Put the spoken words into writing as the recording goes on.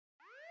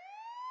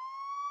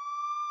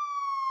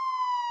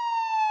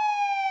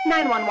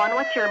911,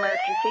 what's your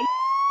emergency?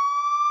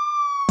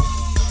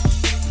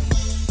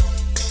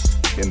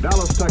 In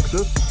Dallas,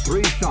 Texas,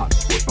 3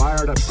 shots were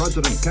fired at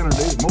President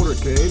Kennedy's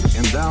motorcade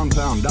in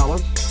downtown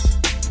Dallas.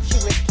 She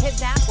was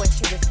kidnapped when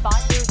she was 5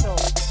 years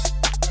old.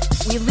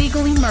 We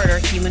legally murder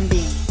human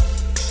beings.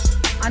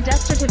 On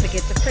death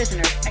certificates of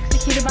prisoners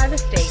executed by the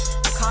state,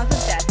 a cause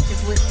of death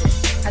is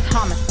listed as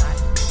homicide.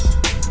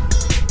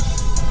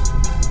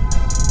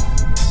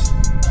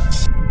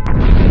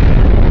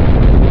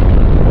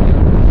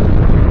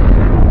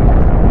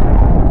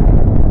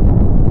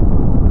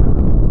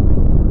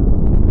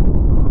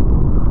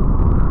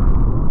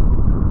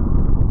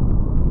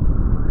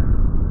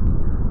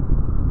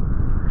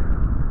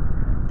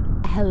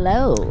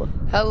 Hello.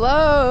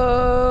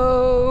 Hello.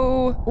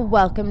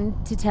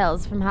 Welcome to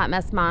Tales from Hot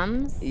Mess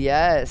Moms.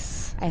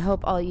 Yes. I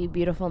hope all you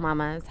beautiful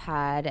mamas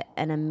had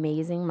an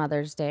amazing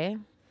Mother's Day,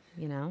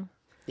 you know?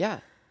 Yeah.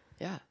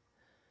 Yeah.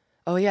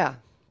 Oh, yeah.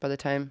 By the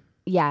time.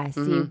 Yeah,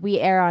 see, we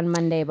air on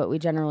Monday, but we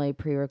generally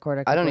pre-record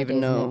a couple I don't of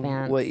even days in know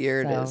advance, what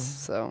year it so is.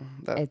 So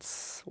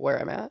that's where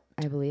I'm at.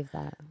 I believe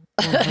that.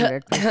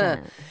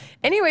 100%.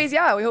 Anyways,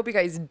 yeah, we hope you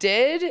guys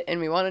did.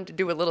 And we wanted to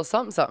do a little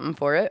something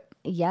for it.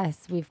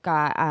 Yes, we've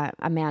got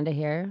Amanda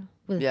here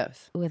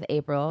with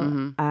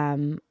April.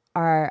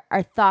 Our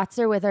thoughts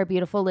are with our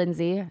beautiful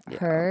Lindsay. Yeah.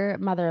 Her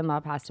mother-in-law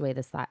passed away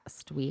this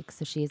last week,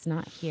 so she's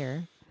not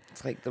here.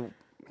 It's like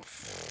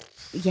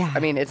Yeah. I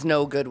mean, it's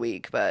no good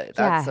week, but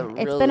that's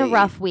it's been a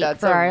rough week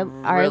for our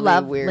really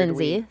love weird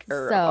Lindsay. week,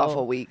 or so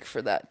awful week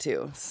for that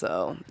too.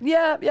 So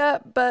yeah,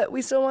 but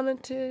we still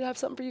wanted to have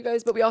something for you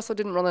guys, but we also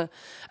didn't want to.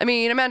 I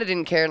mean, Amanda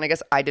didn't care, and I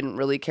guess I didn't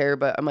really care.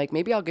 But I'm like,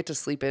 maybe I'll get to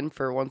sleep in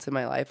for once in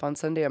my life on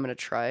Sunday. I'm gonna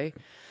try.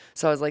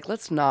 So I was like,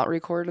 let's not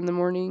record in the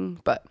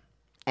morning. But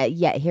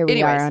here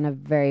we are on a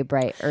very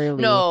bright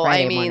early. No,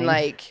 Friday I mean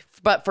morning.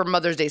 but for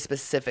Mother's Day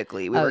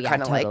specifically, we were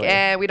kind of totally.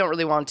 like, we don't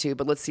really want to,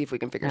 but let's see if we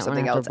can figure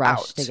something else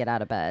out. To get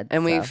out of bed,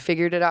 and we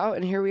figured it out,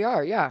 and here we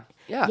are. Yeah.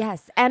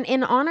 Yes, and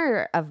in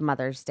honor of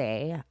Mother's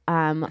Day,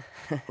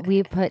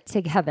 we put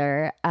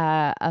together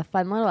a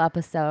fun little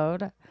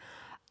episode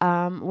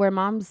where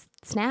moms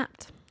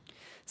snapped.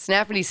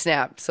 Snappity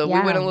snapped. So we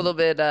went a little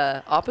bit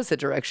opposite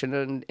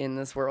direction in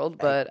this world,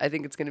 but I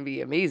think it's going to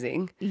be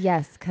amazing.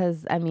 Yes,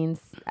 because I mean,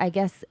 I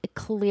guess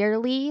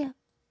clearly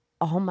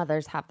all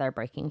mothers have their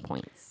breaking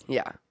points.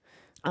 Yeah.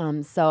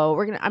 So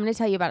I'm gonna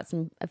tell you about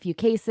a few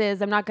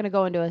cases. I'm not gonna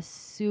go into a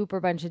super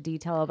bunch of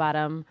detail about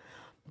them,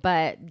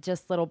 but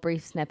just little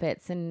brief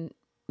snippets and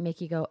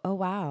make you go, oh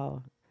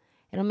wow.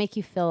 It'll make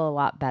you feel a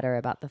lot better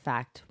about the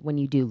fact when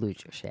you do lose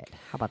your shit.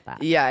 How about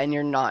that? Yeah, and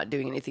you're not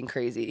doing anything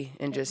crazy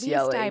and just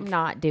yelling. I'm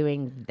not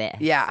doing this.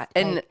 Yeah,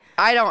 and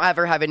I don't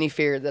ever have any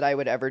fear that I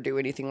would ever do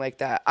anything like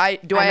that. I'm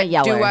a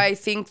yeller. Do I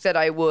think that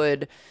I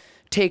would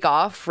take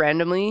off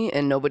randomly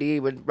and nobody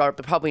would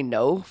probably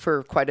know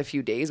for quite a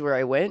few days where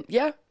I went?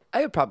 Yeah,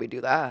 I would probably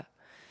do that.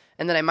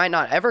 And then I might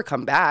not ever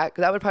come back.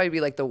 That would probably be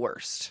like the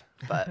worst.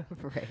 But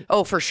right.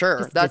 Oh, for sure.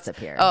 Just That's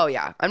disappear. Oh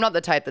yeah. I'm not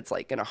the type that's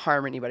like gonna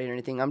harm anybody or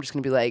anything. I'm just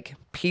gonna be like,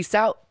 peace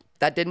out.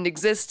 That didn't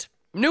exist.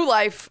 New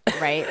life.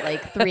 Right,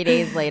 like 3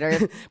 days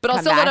later. But I'll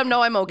still let them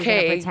know I'm okay.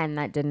 You're gonna pretend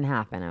that didn't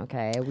happen,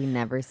 okay? We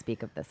never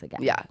speak of this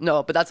again. Yeah,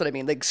 no, but that's what I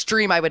mean. The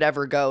extreme I would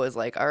ever go is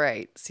like, all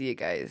right, see you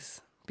guys.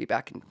 Be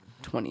back in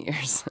 20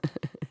 years.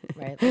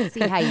 Right. Let's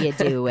see how you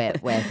do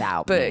it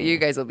without But me. you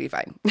guys will be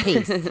fine.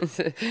 Peace.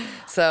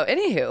 So,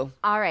 anywho.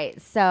 All right.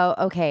 So,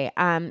 okay.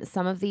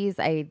 Some of these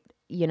I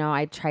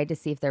tried to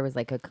see if there was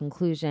like a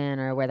conclusion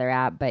or where they're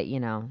at, but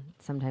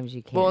sometimes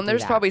you can't. Well, and do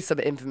there's that. probably some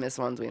infamous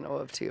ones we know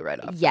of too, right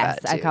off Yes,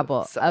 the bat, a too.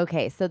 couple. So.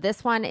 Okay. So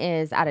this one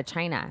is out of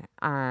China.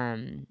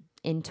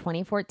 In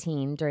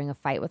 2014, during a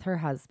fight with her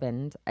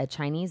husband, a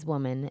Chinese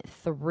woman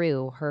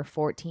threw her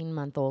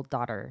 14-month-old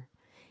daughter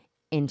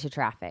into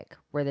traffic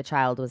where the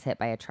child was hit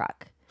by a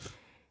truck.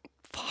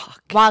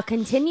 Fuck. While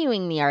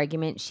continuing the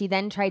argument, she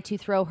then tried to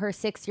throw her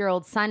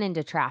 6-year-old son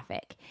into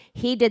traffic.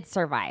 He did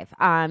survive.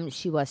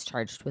 She was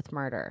charged with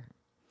murder.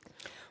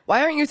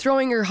 Why aren't you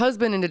throwing your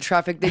husband into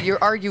traffic that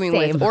you're arguing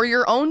with, or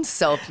your own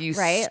self? You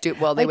right?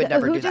 Well, they like, would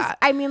never who do just, that.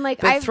 I mean, like,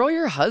 but throw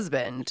your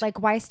husband.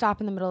 Like, why stop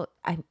in the middle?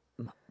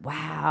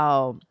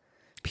 Wow.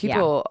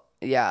 People.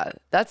 Yeah,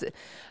 I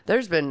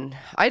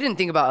didn't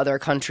think about other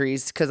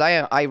countries because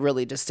I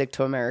really just stick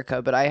to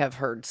America, but I have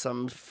heard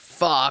some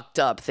fucked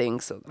up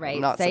things. So right.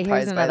 I'm not Say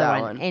surprised here's by another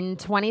that one. In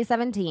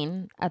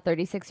 2017, a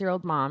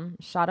 36-year-old mom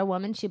shot a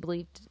woman she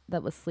believed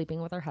that was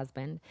sleeping with her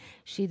husband.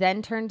 She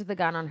then turned the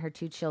gun on her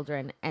 2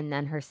 children and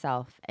then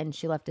herself, and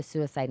she left a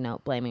suicide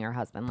note blaming her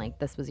husband. Like,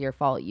 this was your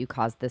fault. You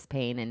caused this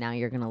pain, and now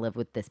you're going to live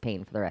with this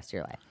pain for the rest of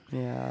your life.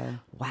 Yeah.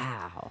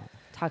 Wow.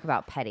 Talk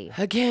about petty.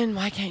 Again,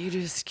 why can't you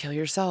just kill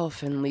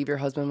yourself and leave your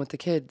husband with the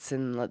kids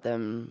and let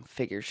them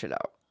figure shit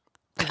out?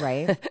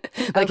 Right.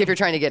 Like if you're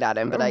trying to get at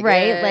him, but I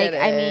right. get Like,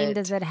 it. I mean,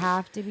 does it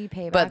have to be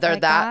payback? But they're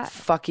like that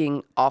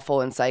fucking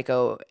awful and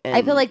psycho. And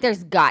I feel like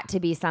there's got to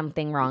be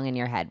something wrong in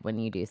your head when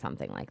you do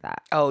something like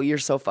that. oh, you're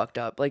so fucked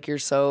up. Like you're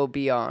so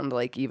beyond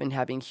like even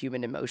having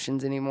human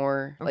emotions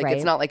anymore. Like Right.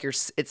 it's not like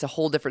it's a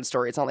whole different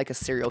story. It's not like a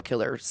serial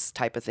killer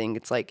type of thing.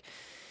 It's like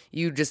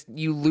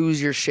you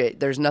lose your shit.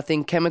 There's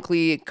nothing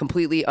chemically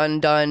completely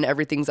undone.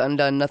 Everything's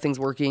undone. Nothing's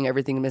working.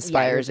 Everything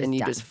misfires, and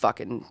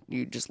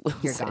you just lose.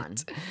 You're gone.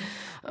 it.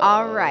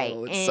 All right.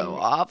 It's so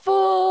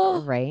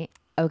awful. Right.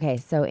 Okay.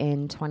 So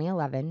in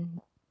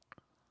 2011,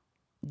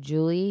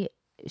 Julie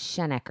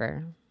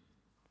Schenecker,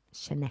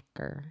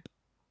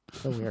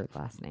 it's a weird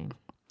last name,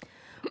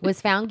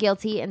 was found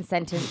guilty and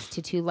sentenced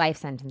to 2 life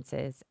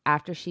sentences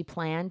after she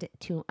planned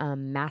to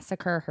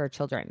massacre her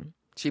children.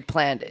 She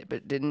planned it,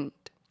 but didn't.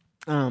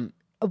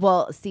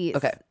 Well, see,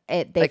 Okay.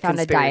 They Like found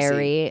a conspiracy.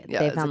 diary. Yeah,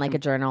 they it's found a like a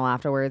journal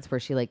afterwards where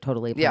she like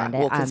totally Yeah, planned it.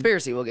 well,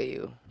 conspiracy will get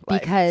you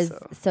life, Because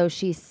so.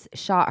 she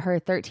shot her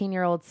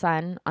 13-year-old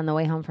son on the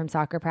way home from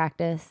soccer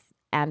practice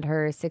and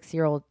her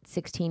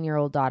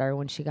 16-year-old daughter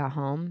when she got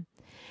home.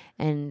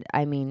 And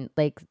I mean,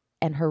 like,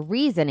 and her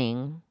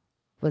reasoning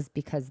was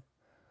because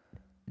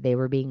they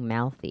were being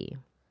mouthy.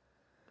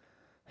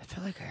 I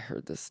feel like I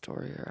heard this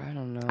story, or I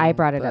don't know. I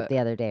brought it up but- the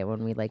other day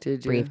when we like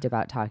Did you? briefed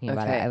about talking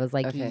about it. Okay, I was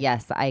like, okay.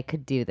 yes, I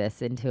could do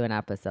this into an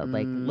episode.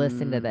 Like,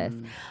 listen to this.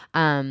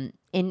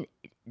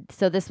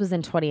 So this was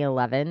in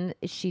 2011.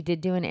 She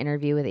did do an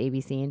interview with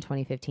ABC in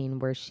 2015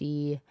 where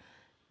she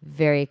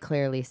very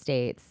clearly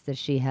states that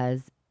she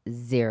has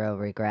 0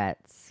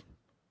 regrets.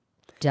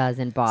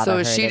 Doesn't bother So her.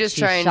 is she that just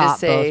she trying to shot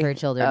say- both her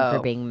children for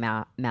oh. being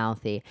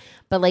mouthy.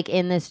 But like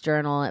in this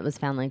journal, it was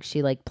found like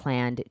she like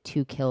planned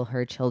to kill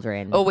her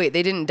children. Oh wait,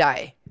 they didn't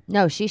die.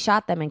 No, she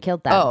shot them and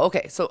killed them. Oh,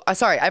 okay. So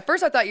sorry. At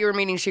first, I thought you were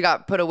meaning she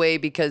got put away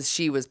because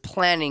she was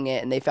planning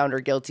it, and they found her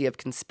guilty of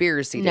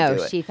conspiracy to do No,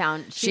 it. she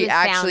She was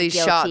actually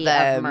found shot guilty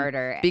them of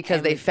murder because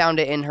and they found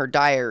it in her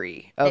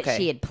diary. that Okay,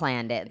 she had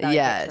planned it. That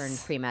Yes. it turned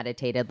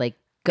premeditated. Like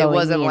it going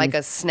wasn't the like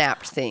a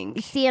snapped thing.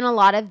 See, in a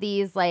lot of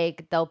these,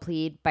 like they'll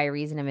plead by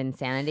reason of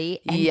insanity.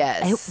 And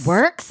Yes. it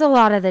works a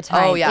lot of the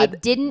time. Oh, yeah.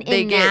 It didn't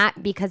They in get-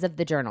 that because of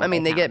the journal. I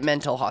mean, they get found.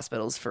 mental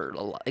hospitals for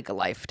like a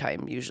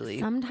lifetime usually,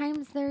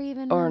 Sometimes they're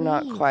even or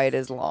not released. quite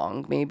as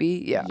long.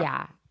 Maybe, yeah.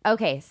 Yeah.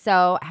 Okay,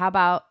 so how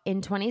about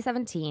in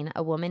 2017,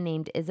 a woman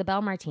named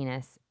Isabel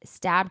Martinez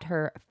stabbed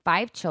her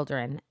 5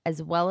 children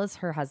as well as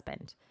her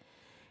husband,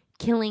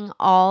 killing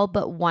all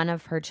but one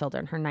of her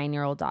children, her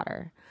 9-year-old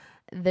daughter.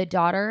 The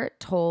daughter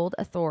told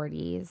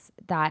authorities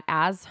that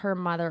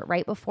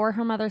right before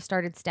her mother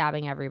started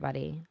stabbing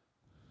everybody,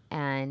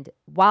 and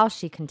while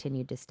she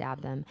continued to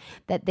stab them,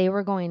 that they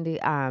were going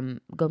to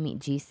go meet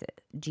Jesus.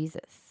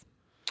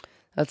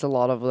 That's a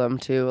lot of them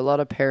too. A lot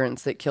of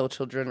parents that kill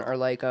children are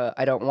like,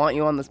 I don't want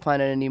you on this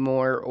planet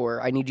anymore,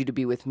 or I need you to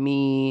be with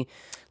me.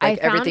 Like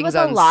I found everything's with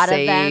a unsafe. lot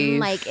of them,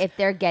 like if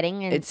they're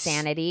getting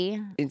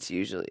insanity It's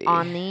usually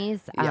on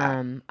these,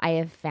 Yeah. I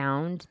have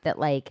found that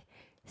like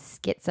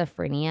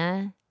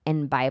schizophrenia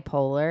and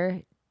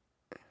bipolar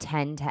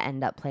tend to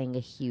end up playing a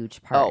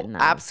huge part in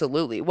those.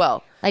 absolutely.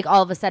 Well, Like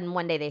all of a sudden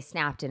one day they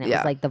snapped and it Yeah.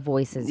 was like the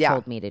voices Yeah.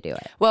 told me to do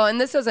it. Well,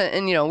 and this doesn't,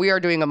 and we are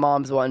doing a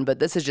mom's one, but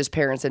this is just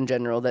parents in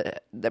general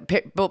that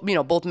both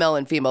male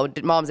and female,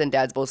 moms and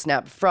dads both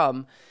snap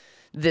from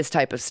this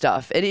type of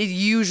stuff. And it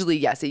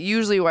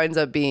usually winds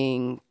up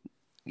being,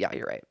 yeah,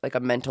 you're right, like a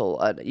mental.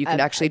 You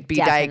can actually be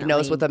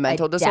diagnosed with a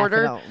mental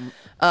disorder.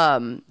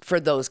 For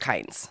those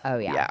kinds. Oh,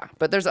 yeah. Yeah.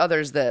 But there's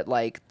others that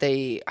like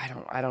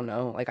I don't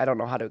know. Like I don't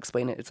know how to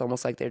explain it. It's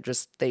almost like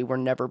they were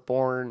never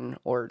born,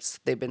 or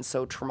they've been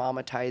so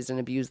traumatized and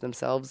abused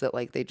themselves that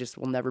like they just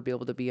will never be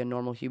able to be a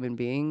normal human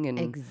being. And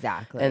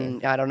Exactly.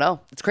 And I don't know.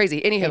 It's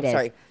crazy. Anywho, It is.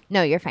 sorry.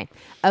 No, you're fine.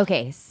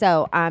 Okay,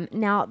 so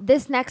now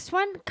this next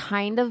one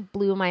kind of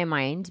blew my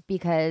mind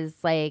because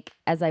like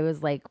as I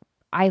was like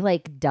I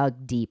like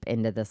dug deep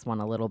into this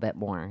one a little bit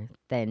more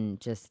than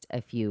just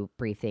a few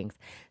brief things.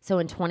 So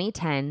in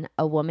 2010,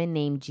 a woman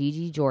named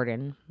Gigi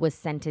Jordan was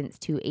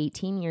sentenced to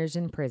 18 years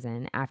in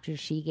prison after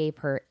she gave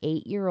her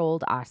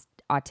 8-year-old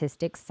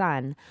autistic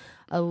son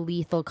a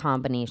lethal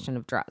combination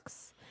of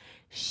drugs.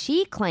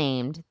 She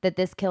claimed that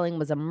this killing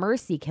was a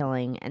mercy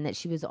killing and that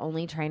she was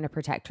only trying to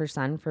protect her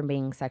son from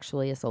being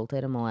sexually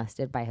assaulted and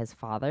molested by his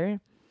father.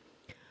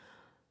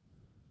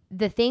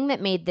 The thing that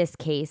made this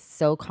case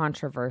so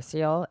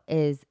controversial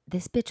is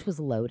this bitch was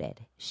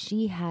loaded.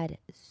 She had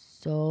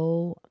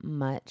so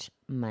much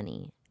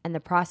money. And the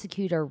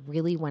prosecutor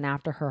really went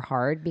after her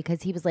hard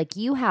because he was like,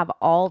 you have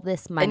all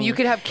this money. And you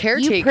could have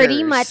caretakers. You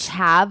pretty much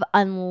have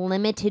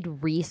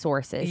unlimited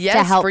resources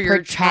to help for your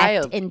protect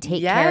child and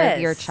take care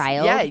of your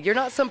child. Yeah, you're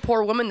not some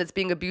poor woman that's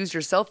being abused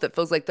yourself that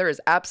feels like there is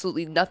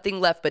absolutely nothing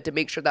left but to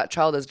make sure that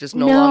child is just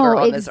no longer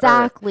on this earth.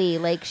 Exactly.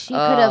 Like she could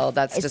have. Oh,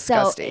 that's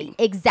disgusting.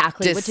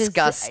 Exactly.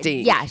 Disgusting.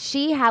 Which is, yeah,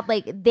 she had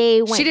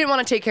they went. She didn't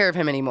want to take care of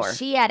him anymore.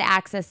 She had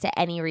access to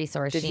any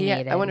resource she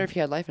needed. I wonder if he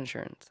had life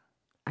insurance.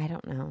 I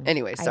don't know.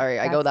 Anyway, sorry,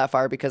 I go that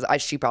far because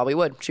she probably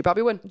would. She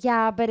probably would.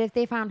 Yeah, but if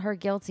they found her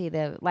guilty,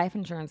 the life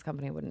insurance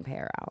company wouldn't pay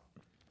her out.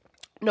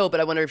 No,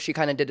 but I wonder if she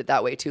kind of did it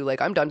that way too. Like,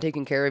 I'm done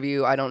taking care of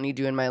you. I don't need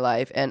you in my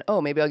life. And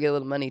maybe I'll get a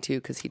little money too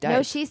because he died.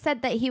 No, she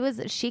said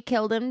that she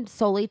killed him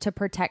solely to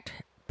protect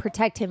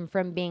protect him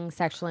from being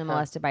sexually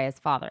molested by his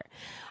father.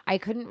 I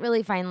couldn't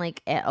really find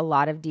like a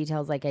lot of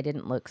details. Like I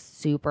didn't look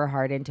super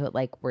hard into it.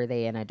 Like were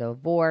they in a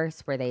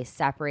divorce? Were they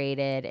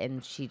separated?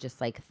 And she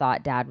just like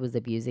thought dad was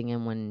abusing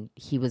him when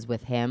he was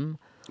with him.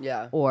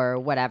 Yeah. Or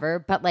whatever.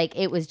 But like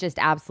it was just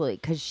absolutely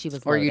because she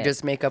was Or loaded. you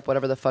just make up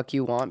whatever the fuck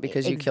you want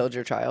because you killed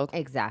your child.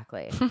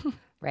 Exactly.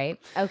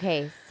 Right?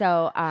 Okay,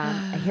 so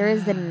here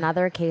is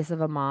another case of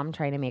a mom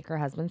trying to make her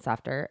husband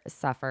suffer.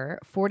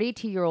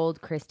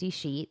 42-year-old Christy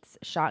Sheets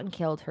shot and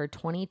killed her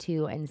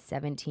 22 and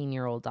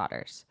 17-year-old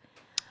daughters.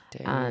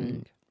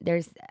 Dang.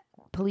 There's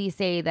police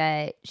say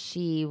that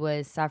she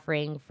was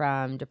suffering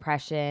from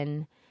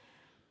depression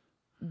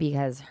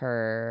because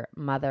her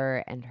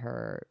mother and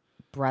her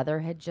brother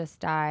had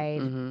just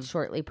died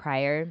shortly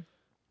prior.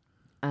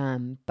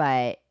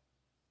 But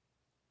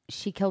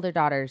she killed her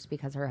daughters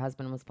because her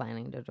husband was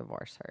planning to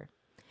divorce her.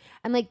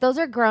 And like those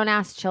are grown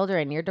ass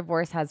children. Your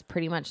divorce has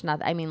pretty much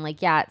nothing. I mean,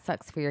 like, yeah, it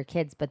sucks for your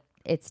kids, but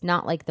it's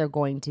not like they're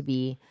going to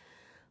be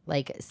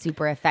like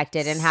super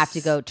affected and have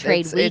to go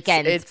trade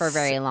weekends for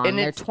very long.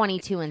 They're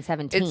 22 and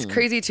 17. It's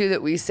crazy too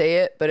that we say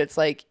it, but it's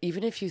like,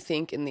 even if you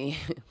think in the,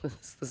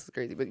 this is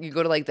crazy, but you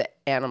go to like the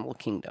animal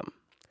kingdom.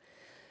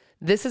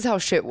 This is how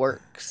shit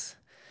works.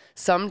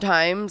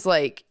 Sometimes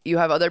like you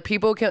have other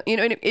people kill, you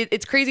know, and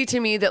it's crazy to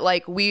me that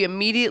like we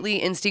immediately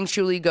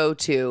instinctually go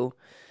to,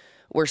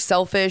 we're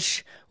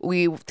selfish.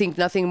 We think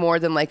nothing more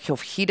than like,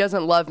 if he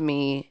doesn't love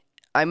me,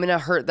 I'm going to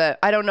hurt that.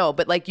 I don't know.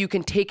 But like you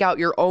can take out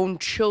your own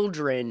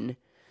children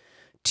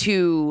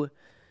to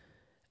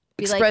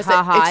express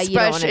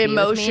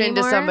emotion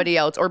to somebody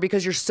else, or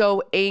because you're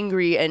so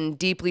angry and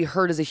deeply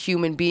hurt as a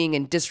human being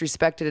and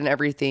disrespected and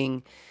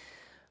everything.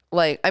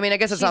 Like, I mean, I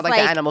guess it's not like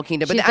the animal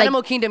kingdom, but the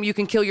animal kingdom, you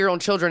can kill your own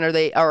children,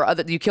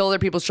 you kill other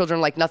people's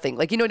children like nothing.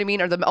 Like, you know what I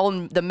mean? Or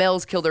the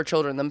males kill their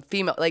children, the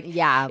female, like,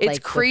 yeah, it's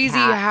like crazy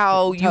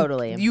how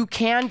you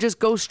can just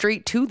go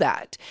straight to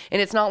that.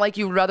 And it's not like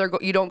you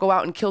don't go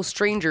out and kill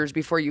strangers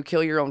before you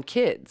kill your own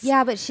kids.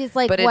 Yeah, but she's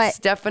like, but it's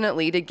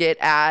definitely to get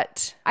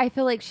at. I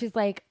feel like she's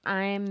like,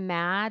 I'm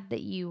mad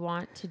that you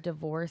want to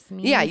divorce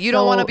me. Yeah, you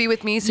don't want to be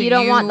with me. So you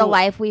don't want the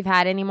life we've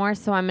had anymore.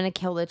 So I'm going to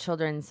kill the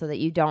children so that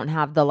you don't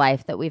have the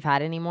life that we've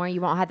had anymore. You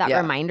won't have that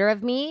reminder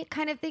of me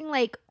kind of thing.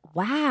 Like,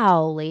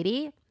 wow,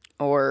 lady.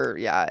 Or,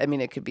 yeah, I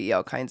mean, it could be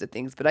all kinds of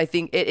things. But I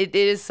think it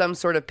is some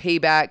sort of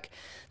payback.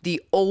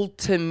 The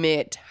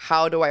ultimate,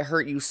 how do I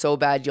hurt you so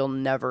bad you'll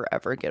never,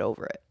 ever get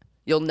over it.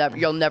 You'll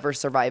never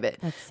survive it.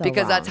 That's so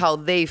because wrong. That's how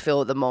they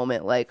feel at the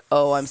moment. Like,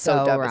 oh, I'm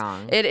so devastated.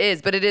 Wrong. It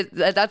is, but it is.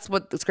 That's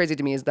what's crazy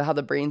to me is how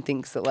the brain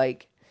thinks that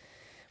like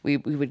we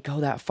would go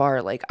that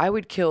far. Like I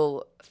would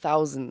kill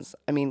thousands.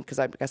 I mean, because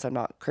I guess I'm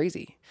not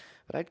crazy,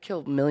 but I'd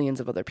kill millions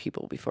of other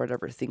people before I'd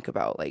ever think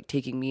about like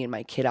taking me and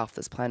my kid off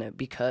this planet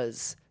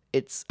because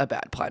it's a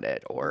bad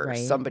planet or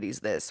somebody's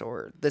this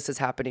or this is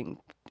happening,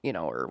 you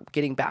know, or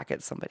getting back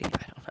at somebody. I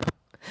don't know.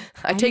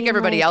 I take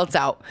everybody else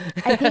out.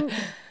 I think,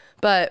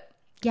 but.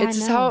 Yeah, it's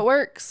just how it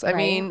works. I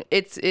mean,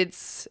 it's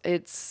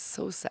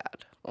so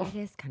sad. It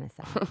is kind of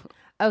sad.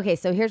 Okay,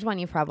 so here's one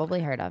you've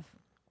probably heard of.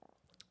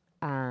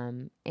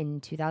 In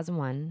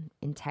 2001,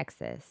 in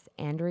Texas,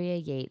 Andrea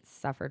Yates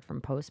suffered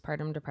from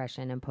postpartum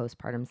depression and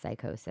postpartum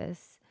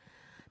psychosis.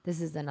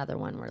 This is another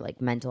one where like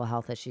mental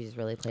health issues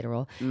really played a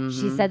role. Mm-hmm.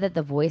 She said that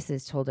the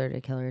voices told her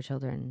to kill her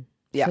children.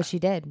 Yeah. So she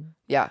did.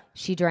 Yeah.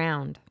 She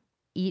drowned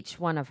each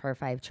one of her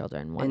 5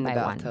 children one by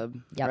one. In the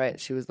bathtub. Yep. Right.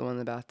 She was the one in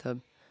the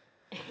bathtub.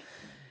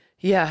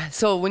 Yeah.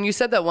 So when you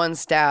said that one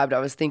stabbed, I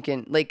was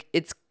thinking like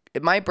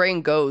my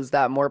brain goes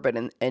that morbid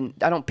and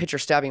I don't picture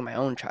stabbing my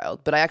own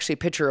child, but I actually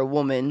picture a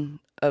woman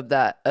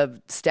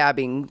of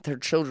stabbing their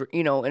children,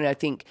 you know, and I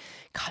think,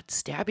 God,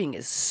 stabbing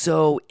is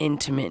so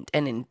intimate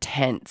and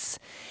intense.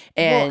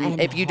 And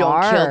if you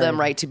don't kill them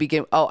right to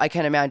begin, I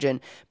can't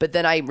imagine. But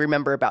then I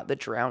remember about the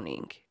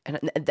drowning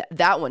and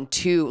that one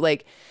too,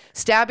 like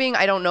stabbing.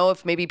 I don't know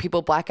if maybe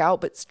people black out,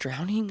 but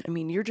drowning, I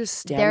mean, you're just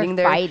standing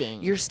there.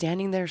 Fighting. You're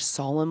standing there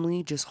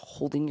solemnly, just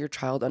holding your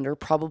child under,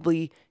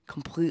 probably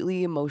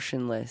completely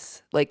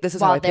emotionless. Like this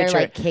is how I picture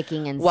like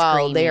kicking and while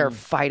screaming. They are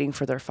fighting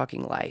for their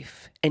fucking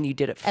life, and you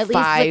did it. At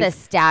least with a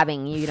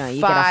stabbing, you know,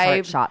 you get a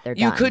heart shot. They're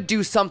done. You could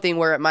do something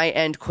where it might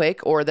end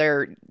quick, or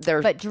they're.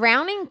 But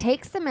drowning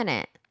takes a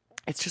minute.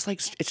 It's just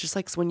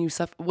like when you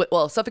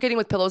suffocating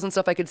with pillows and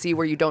stuff. I could see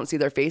where you don't see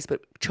their face,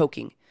 but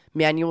choking.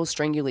 Manual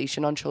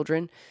strangulation on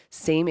children,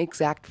 same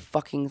exact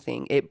fucking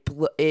thing.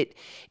 It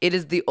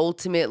is the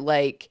ultimate,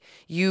 like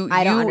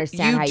I don't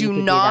understand how you do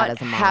not do that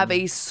as a mom. Have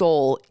a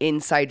soul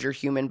inside your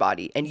human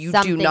body, and you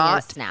do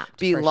not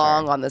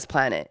belong on this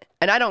planet.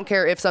 And I don't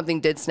care if something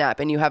did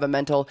snap and you have a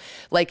mental,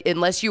 like,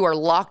 unless you are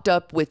locked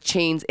up with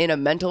chains in a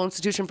mental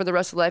institution for the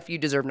rest of life, you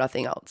deserve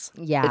nothing else.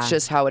 Yeah. It's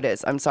just how it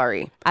is. I'm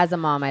sorry. As a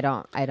mom, I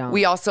don't.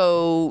 We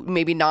also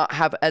maybe not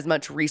have as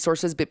much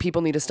resources, but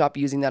people need to stop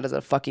using that as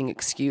a fucking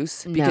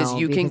excuse because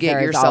you can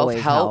get yourself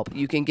help.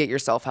 You can get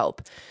yourself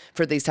help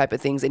for these type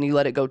of things, and you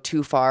let it go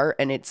too far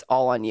and it's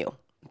all on you.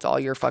 it's all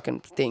your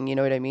fucking thing. You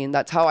know what I mean?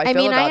 That's how I feel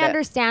mean, about I it.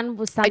 understand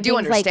with some I do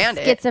things like understand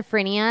it.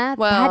 schizophrenia.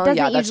 Well, that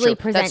yeah, doesn't that's usually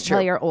true. present That's true.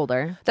 till you're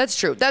older. That's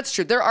true. That's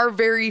true. There are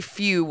very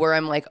few where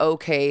I'm like,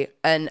 okay,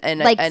 and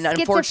Like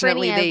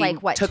unfortunately schizophrenia they is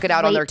like what, took it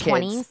out on late their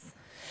kids. 20s?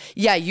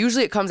 Yeah,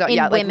 usually it comes out, In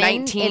like women,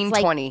 19, it's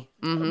like- 20,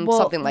 Well,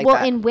 something like well,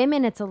 that. in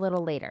women, it's a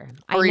little later.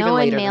 Or I even know in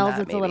later than males,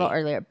 that, it's a little maybe.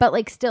 earlier. But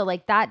like still,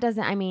 like that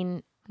doesn't, I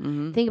mean,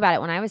 Mm-hmm. think about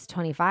it. When I was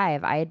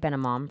 25, I had been a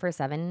mom for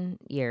 7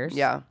 years.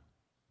 Yeah.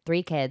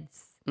 3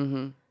 kids.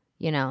 Mm-hmm.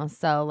 You know,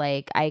 so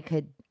like I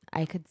could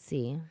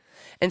see.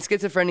 And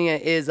schizophrenia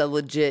is a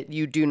legit,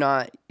 you do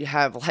not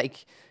have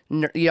like,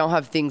 you don't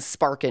have things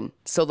sparking.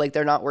 So like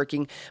they're not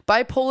working.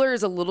 Bipolar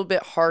is a little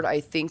bit hard,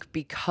 I think,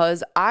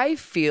 because I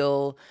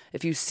feel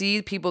if you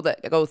see people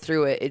that go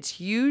through it, it's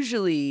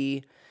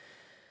usually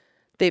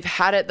they've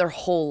had it their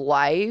whole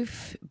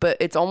life, but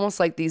it's almost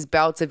like these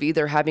bouts of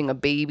either having a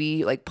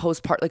baby, like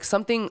postpartum, like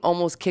something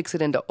almost kicks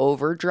it into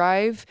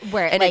overdrive.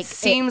 Where and like, it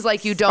seems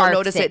like you sparks don't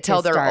notice it till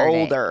to they're start it.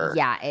 older.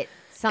 Yeah,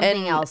 something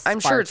And else. I'm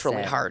sure it's sparks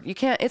really it. hard.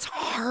 It's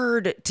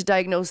hard to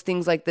diagnose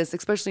things like this,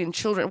 especially in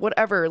children,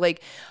 whatever.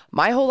 Like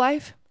my whole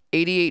life,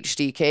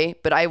 ADHD, okay?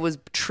 But I was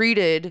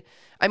treated,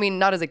 I mean,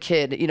 not as a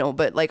kid, you know,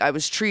 but like I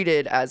was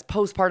treated as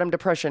postpartum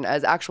depression,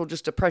 as actual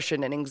just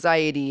depression and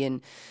anxiety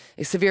and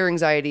severe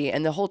anxiety.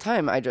 And the whole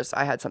time I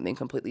had something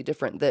completely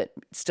different that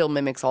still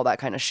mimics all that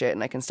kind of shit.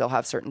 And I can still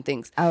have certain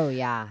things. Oh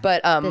yeah.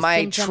 But The my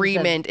symptoms of-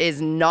 treatment is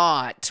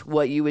not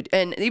what you would,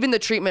 and even the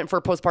treatment for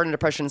postpartum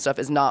depression and stuff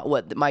is not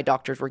what my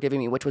doctors were giving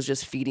me, which was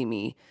just feeding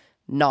me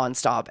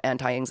nonstop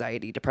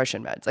anti-anxiety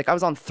depression meds. Like I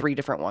was on 3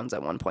 different ones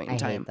at one point in I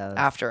hate time those.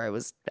 after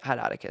I had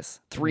Atticus.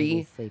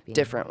 3 sleeping.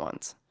 different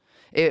ones.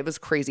 It was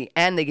crazy.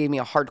 And they gave me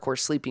a hardcore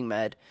sleeping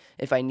med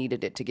if I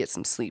needed it to get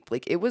some sleep.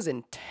 Like it was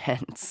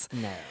intense.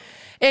 No.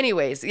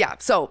 Anyways, yeah.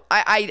 So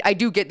I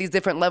do get these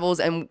different levels,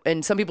 and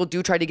some people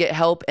do try to get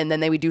help, and then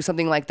they would do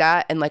something like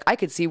that, and like I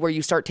could see where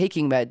you start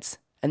taking meds,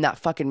 and that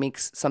fucking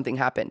makes something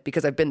happen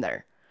because I've been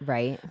there.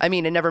 Right. I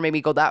mean, it never made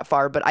me go that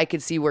far, but I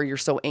could see where you're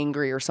so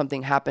angry or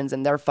something happens,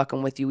 and they're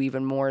fucking with you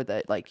even more.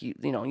 That like you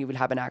know you would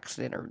have an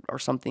accident or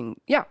something.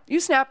 Yeah, you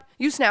snap.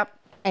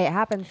 It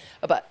happens.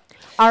 But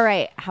All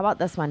right. How about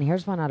this one?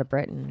 Here's one out of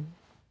Britain.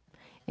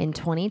 In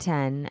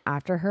 2010,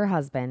 after her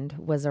husband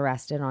was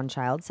arrested on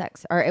child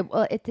sex, or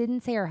it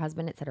didn't say her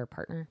husband, it said her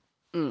partner,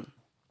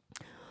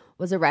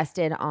 was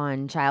arrested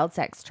on child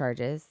sex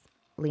charges.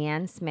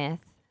 Leanne Smith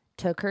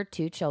took her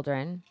 2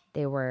 children.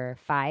 They were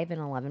 5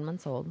 and 11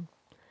 months old.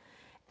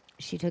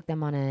 She took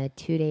them on a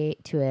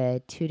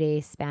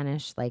 2-day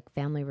Spanish like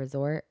family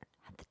resort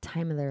at the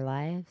time of their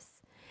lives.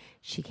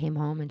 She came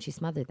home and she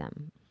smothered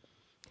them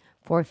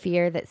for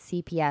fear that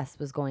CPS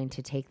was going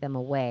to take them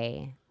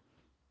away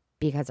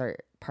because her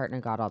partner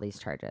got all these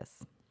charges.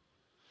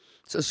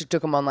 so she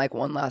took them on like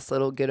one last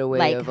little getaway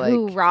Like, of like.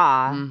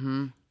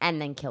 hoorah,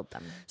 and then killed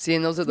them. See,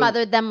 and those are the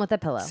Smothered them with a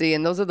pillow. See,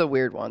 and those are the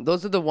weird ones.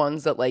 Those are the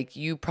ones that like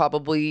you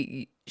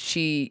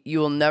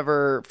will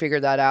never figure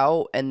that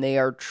out, and they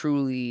are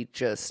truly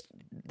just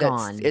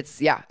Gone.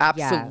 It's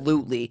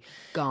absolutely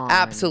Gone.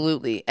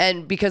 absolutely,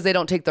 and because they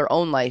don't take their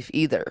own life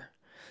either.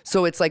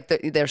 So it's like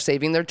they're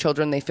saving their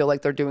children. They feel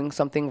like they're doing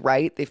something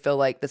right. They feel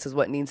like this is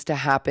what needs to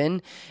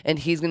happen, and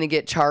he's going to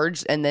get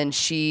charged, and then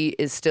she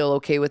is still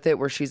okay with it,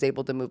 where she's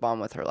able to move on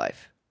with her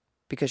life.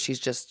 Because she's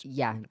just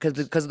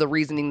because of the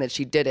reasoning that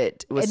she did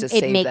it was to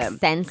save them. It makes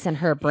sense in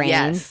her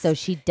brain, so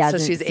she doesn't.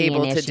 So she's see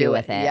able an to issue do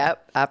with it.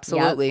 Yep,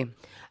 absolutely. Yep.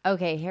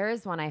 Okay,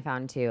 here's one I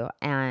found too,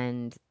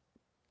 and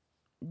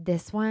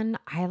this one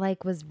I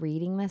was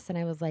reading this and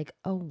I was like,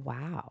 oh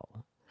wow,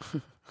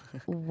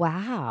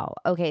 wow.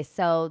 Okay,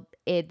 so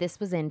this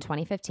was in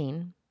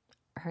 2015.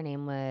 Her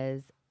name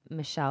was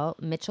Michelle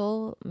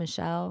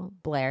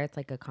Blair. It's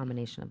like a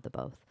combination of the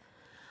both.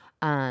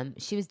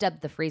 She was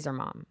dubbed the freezer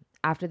mom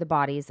after the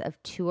bodies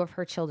of 2 of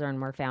her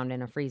children were found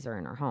in a freezer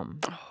in her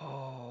home.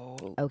 Oh.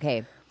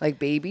 Okay. Like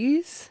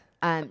babies?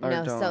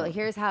 No, so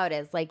here's how it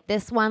is. Like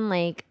this one,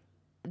 like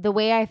the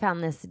way I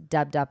found this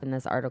dubbed up in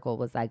this article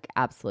was like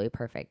absolutely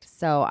perfect.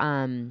 So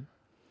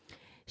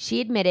she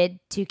admitted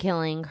to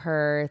killing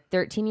her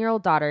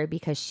 13-year-old daughter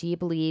because she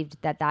believed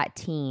that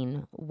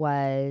teen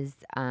was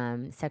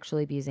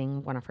sexually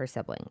abusing one of her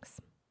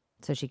siblings.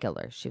 So she killed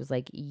her. She was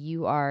like,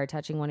 you are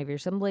touching one of your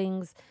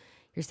siblings.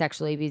 You're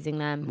sexually abusing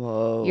them.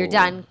 Whoa. You're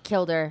done.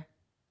 Killed her.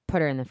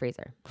 Put her in the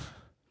freezer.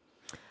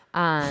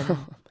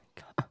 Oh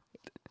my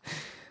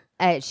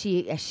God.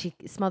 She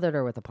smothered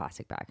her with a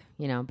plastic bag,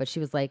 but she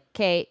was like,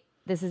 Kate,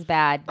 this is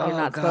bad. You're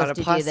not supposed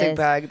to do this. A plastic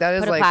bag. That is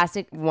Put like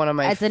plastic, one of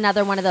my It's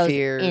another one of those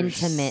fears.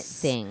 intimate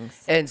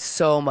things. And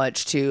so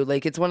much too.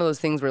 Like it's one of those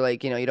things where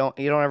like, you don't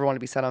ever want to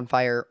be set on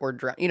fire or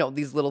drown,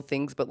 these little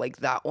things, but like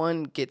that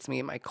one gets me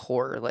in my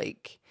core.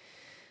 Like,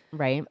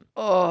 right.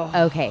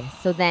 oh, Okay.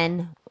 So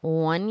then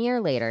 1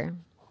 year later,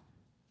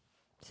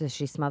 so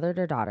she smothered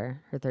her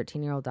daughter, her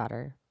 13-year-old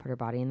daughter, put her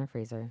body in the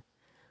freezer.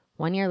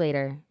 1 year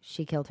later,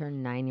 she killed her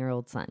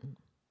 9-year-old son.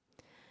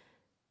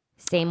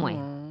 Same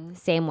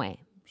way.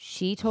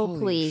 She told Holy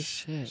police.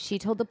 shit. She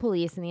told the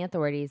police and the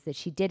authorities that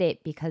she did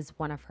it because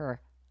one of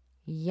her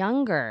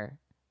younger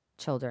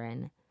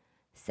children,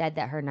 said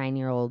that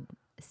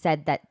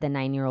the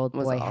 9-year-old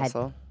Was boy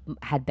also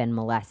had been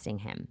molesting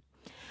him.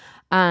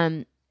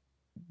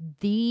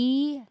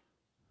 The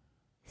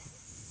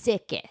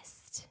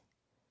sickest,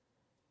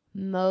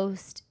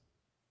 most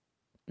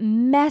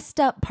messed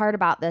up part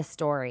about this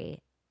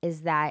story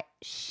is that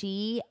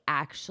she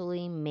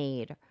actually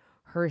made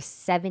her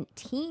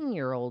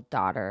 17-year-old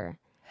daughter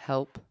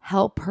help.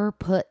 her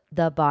put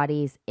the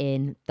bodies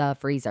in the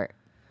freezer.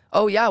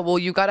 Oh yeah, well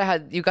you gotta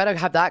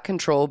have that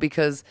control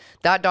because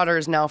that daughter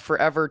is now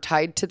forever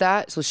tied to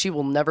that, so she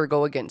will never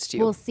go against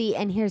you. Well, see,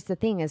 and here's the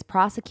thing: is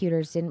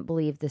prosecutors didn't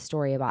believe the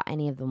story about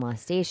any of the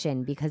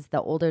molestation because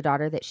the older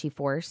daughter that she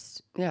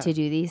forced to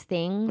do these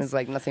things it's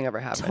like nothing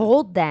ever happened.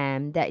 told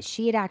them that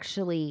she had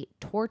actually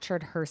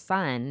tortured her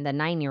son, the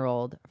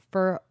 9-year-old,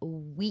 for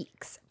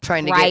weeks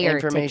Trying to get prior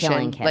information, to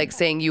killing him. like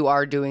saying you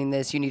are doing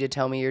this, you need to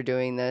tell me you're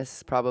doing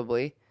this,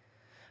 probably.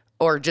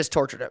 Or just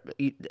tortured him.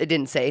 It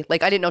didn't say.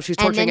 Like, I didn't know if she was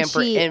torturing him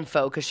for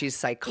info because she's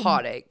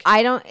psychotic.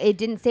 It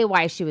didn't say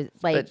why she was,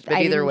 like, but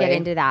I either didn't way. get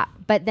into that.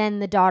 But then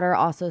the daughter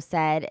also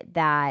said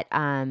that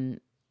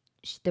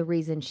the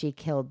reason she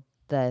killed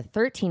the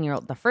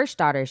 13-year-old, the first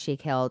daughter she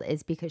killed,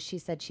 is because she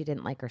said she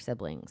didn't like her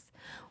siblings.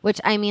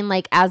 Which, I mean,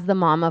 like, as the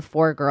mom of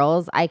 4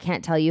 girls, I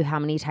can't tell you how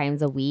many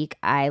times a week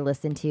I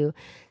listen to,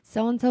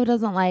 so-and-so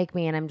doesn't like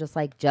me, and I'm just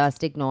like,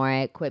 just ignore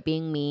it, quit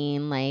being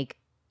mean, like,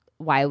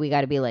 why we got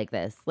to be like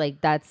this?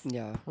 Like, that's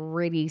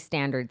pretty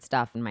standard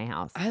stuff in my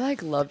house. I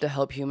like love to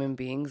help human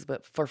beings,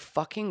 but for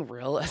fucking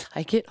real, as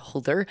I get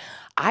older,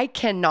 I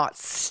cannot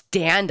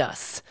stand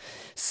us.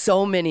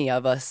 So many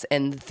of us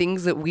and the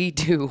things that we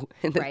do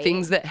and the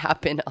things that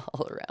happen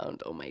all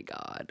around. Oh my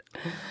God.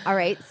 All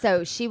right.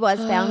 So she was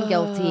found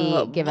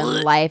guilty,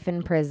 given life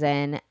in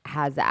prison,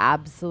 has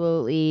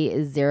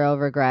absolutely zero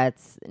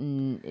regrets.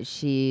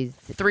 She's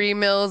 3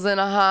 meals in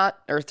a hot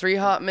or 3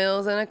 hot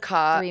meals in a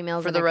cot 3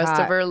 meals for in the a rest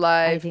cot. of her life.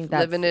 I think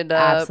that's living it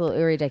up.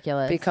 absolutely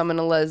ridiculous. Becoming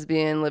a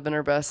lesbian, living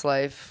her best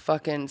life.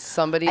 Fucking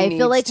somebody I needs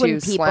feel like to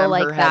when people slam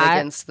like her that- head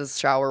against the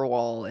shower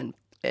wall and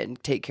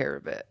take care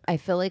of it. I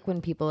feel like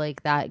when people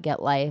like that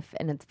get life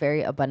and it's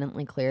very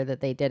abundantly clear that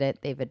they did it,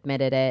 they've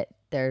admitted it,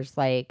 there's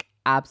like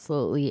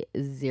absolutely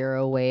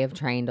zero way of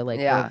trying to like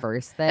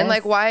reverse this. And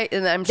like why?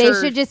 And I'm they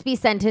sure should just be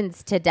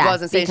sentenced to death. I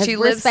wasn't saying because she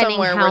we're lives spending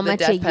somewhere how where the much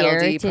death a year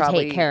penalty to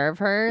probably take care of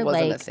her.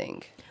 wasn't like, a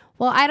thing.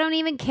 well, I don't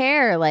even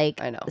care.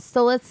 Like, I know.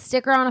 So let's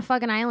stick her on a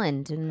fucking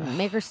island and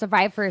make her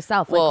survive for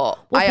herself. Like, Well,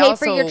 we'll I pay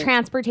for your also-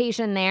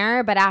 transportation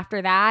there, but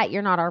after that,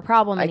 you're not our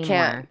problem I anymore.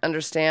 can't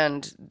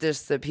understand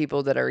just the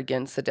people that are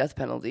against the death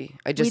penalty.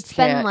 I We'd just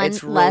spend can't.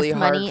 It's really less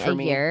hard money for a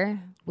me.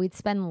 year. We'd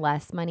spend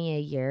less money a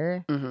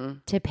year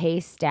to pay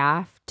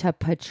staff to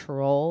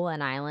patrol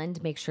an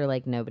island, make sure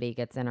like nobody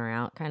gets in or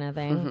out kind of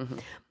thing.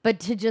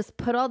 But to just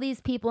put all these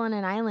people in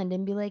an island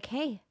and be like,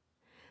 hey,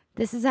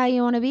 this is how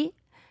you want to be.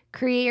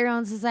 Create your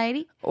own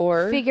society.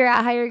 Or figure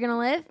out how you're going to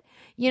live.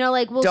 You know,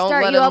 like we'll don't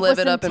start let you them up live with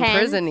it some up in tents.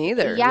 prison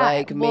either. Yeah,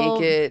 like well,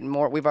 make it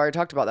more. We've already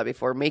talked about that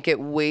before. Make it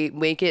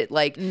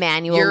like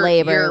manual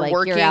labor. Like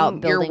working, you're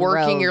out building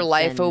working your roads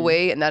life and-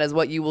 away, and that is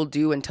what you will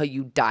do until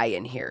you die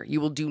in here.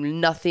 You will do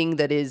nothing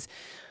that is,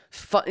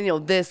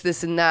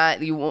 this and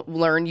that. You won't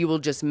learn. You will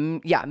just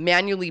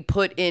manually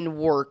put in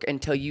work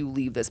until you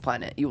leave this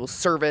planet. You will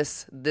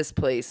service this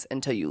place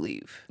until you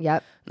leave.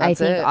 Yep.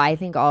 That's it. I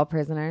think all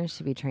prisoners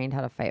should be trained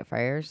how to fight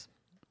fires.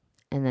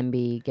 And then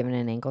be given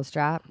an ankle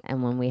strap.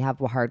 And when we have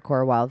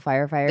hardcore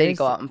wildfire fires, They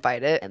go out and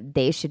fight it.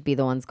 they should be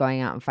the ones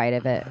going out and fight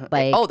of it.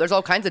 Like, There's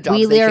all kinds of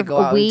jobs they could go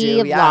out and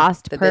do. we've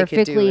lost that they could do.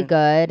 perfectly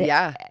good,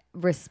 Yeah.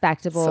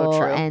 respectable, So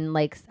true. and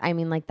like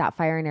like that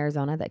fire in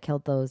Arizona that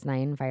killed those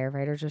 9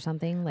 firefighters or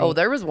something. Like,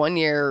 There was one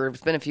year.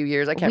 It's been a few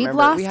years. I can't We've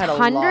remember. We lost had a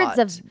hundreds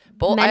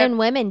lot. of men and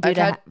women due I've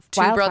to had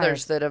 2 wildfires.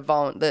 brothers that have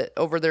that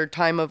over their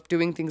time of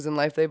doing things in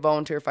life, they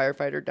volunteer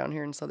firefighter down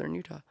here in southern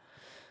Utah.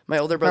 My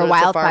older for brother's a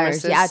wildfires,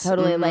 pharmacist. yeah,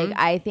 totally. Like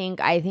Mhm.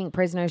 I think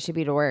prisoners should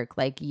be to work.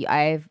 Like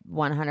I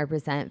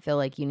 100% feel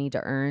like you need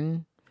to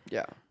earn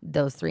Yeah.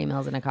 those 3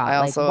 meals in a cot. I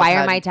Like, also why are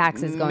had my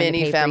taxes going many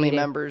to pay family for you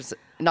to- members,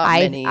 not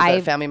many,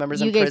 but family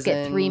members you in guys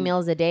prison. get 3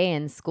 meals a day,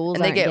 and schools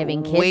And they aren't get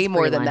giving kids way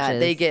more free than that. lunches.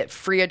 They get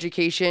free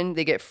education.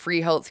 They get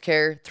free health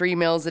care, 3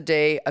 meals a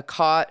day, a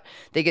cot.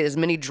 They get as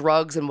many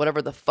drugs and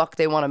whatever the fuck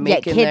they want to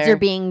make in kids there. are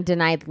being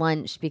denied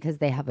lunch because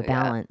they have a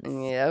balance.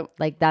 Yep.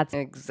 Like that's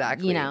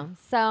Exactly. You know.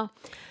 So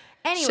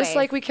anyway, It's just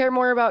like we care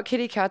more about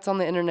kitty cats on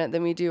the internet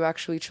than we do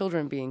actually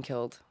children being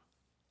killed.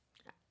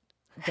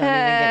 Don't even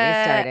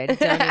get me started.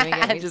 Don't even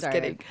get me Just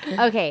started. kidding.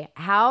 Okay,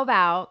 how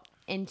about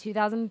in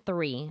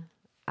 2003,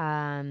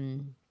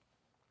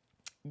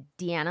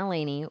 Deanna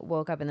Laney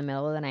woke up in the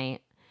middle of the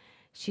night.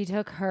 She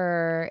took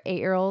her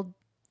 8-year-old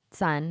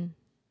son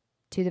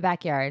to the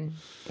backyard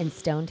and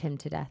stoned him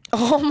to death.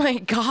 Oh my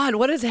God,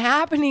 what is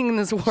happening in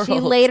this world? She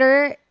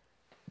later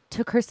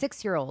took her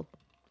 6-year-old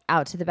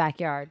out to the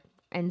backyard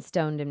and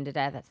stoned him to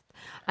death.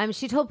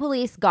 She told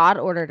police God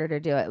ordered her to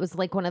do it. It was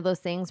like one of those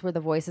things where the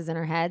voices in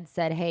her head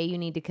said, hey, you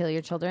need to kill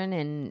your children.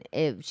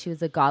 And she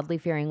was a godly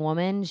fearing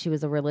woman. She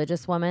was a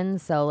religious woman.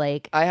 So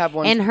like I have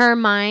one. in her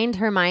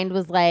mind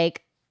was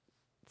like,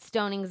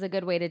 stoning's a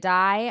good way to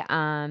die.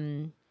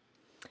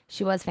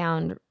 She was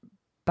found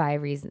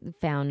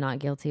not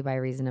guilty by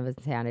reason of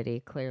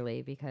insanity,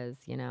 clearly, because,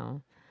 you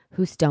know,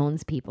 who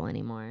stones people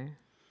anymore?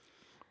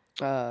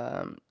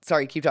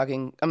 Sorry, keep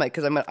talking. I'm like,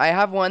 because I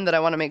have one that I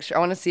want to make sure.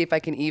 I want to see if I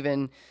can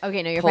even.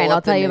 Okay, no, you're pull fine. up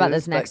I'll tell the you about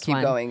news, this next but keep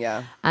one. going,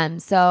 yeah.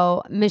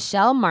 So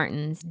Michelle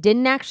Martins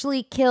didn't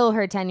actually kill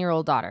her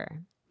 10-year-old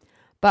daughter,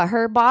 but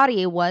her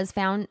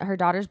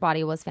daughter's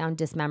body was found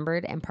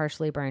dismembered and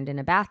partially burned in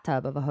a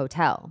bathtub of a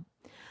hotel.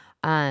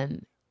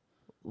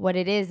 What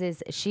it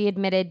is she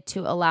admitted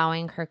to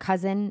allowing her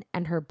cousin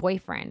and her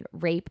boyfriend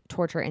rape,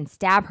 torture, and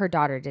stab her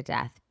daughter to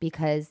death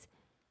because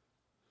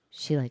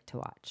she liked to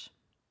watch.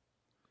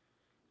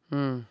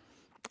 And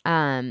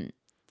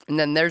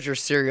then there's your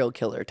serial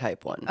killer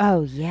type one.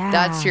 Oh yeah.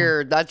 That's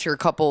your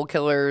couple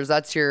killers.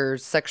 That's your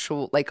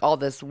sexual, like all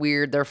this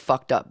weird. They're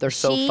fucked up. They're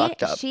so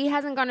fucked up. She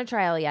hasn't gone to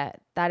trial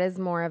yet. That is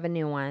more of a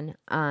new one.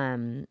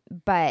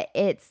 But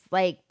it's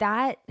like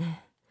that.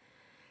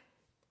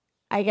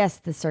 I guess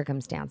the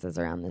circumstances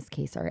around this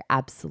case are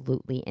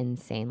absolutely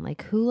insane.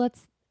 Like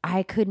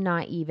I could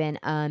not even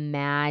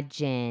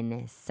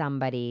imagine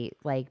somebody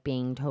like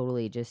being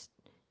totally just,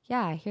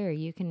 yeah, here,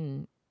 you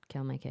can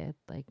kill my kid.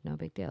 Like, no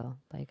big deal.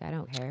 Like, I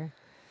don't care.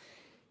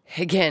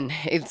 Again,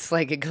 it's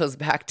like it goes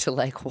back to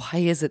like, why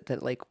is it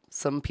that like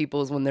some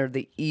people's, when they're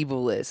the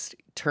evilest,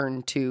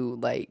 turn to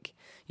like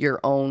your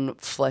own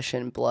flesh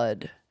and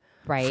blood,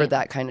 right? For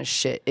that kind of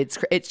shit. It's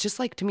just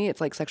like, to me,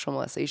 it's like sexual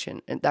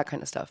molestation and that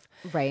kind of stuff,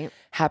 right?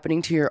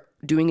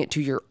 Doing it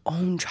to your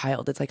own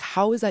child. It's like,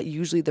 how is that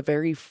usually the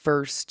very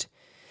first?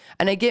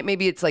 And I get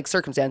maybe it's like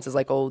circumstances,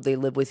 like, oh, they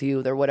live with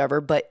you or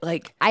whatever, but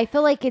like, I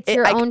feel like it's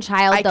your own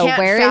child, though.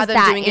 Where is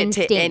that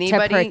instinct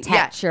to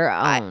protect your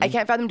own? I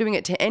can't fathom doing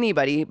it to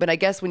anybody, but I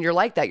guess when you're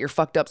like that, you're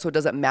fucked up, so it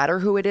doesn't matter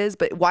who it is.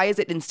 But why is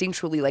it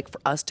instinctually like for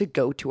us to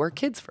go to our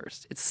kids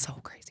first? It's so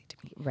crazy to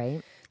me.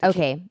 Right.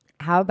 Okay.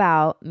 How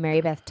about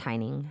Mary Beth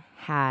Tyning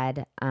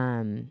had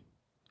 9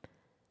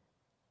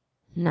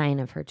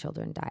 of her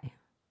children die.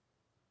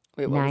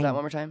 Wait, what was that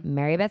one more time?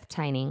 Mary Beth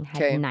Tyning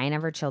had 9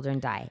 of her children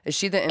die. Is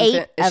she the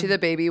infant? Is she the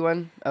baby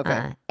one?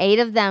 Okay. 8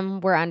 of them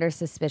were under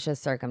suspicious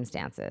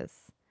circumstances.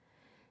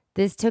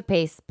 This took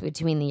place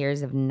between the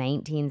years of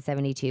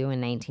 1972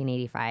 and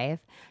 1985.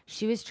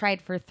 She was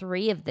tried for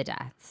 3 of the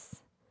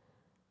deaths.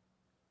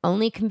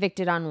 Only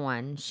convicted on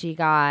 1. She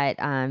got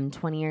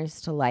 20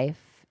 years to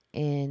life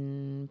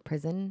in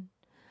prison.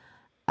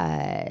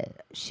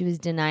 She was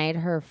denied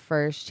her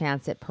first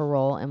chance at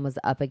parole and was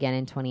up again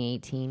in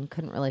 2018.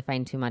 Couldn't really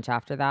find too much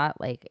after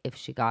that, like if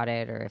she got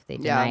it or if they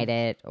denied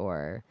it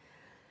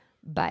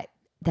but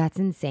that's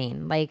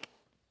insane. Like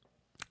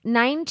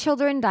 9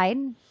 children died.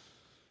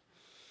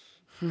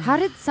 How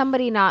did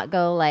somebody not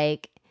go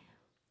like,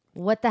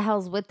 what the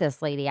hell's with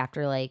this lady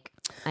after like,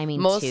 I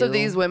mean, most of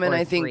these women,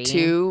 I think, 3.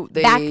 too,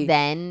 back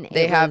then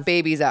they have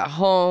babies at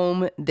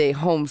home. They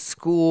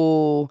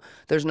homeschool.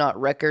 There's not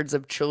records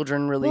of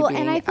children really being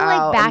and I feel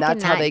out, like back and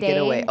that's in how that they day, get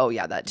away. Oh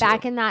yeah, that too.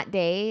 Back in that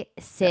day,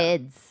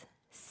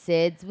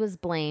 SIDS was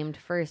blamed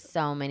for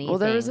so many things.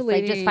 There was a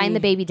lady, like just find the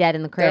baby dead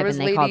in the crib, and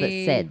they called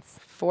it SIDS.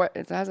 I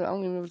don't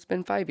even know, it's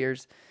been 5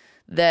 years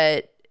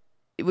that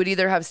would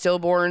either have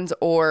stillborns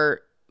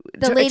or.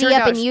 The lady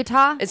up in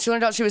Utah? It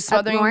turned out she was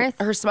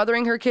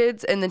smothering her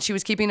kids, and then she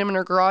was keeping them in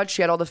her garage.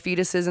 She had all the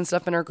fetuses and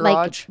stuff in her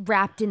garage. Like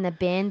wrapped in the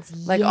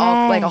bins? Like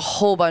a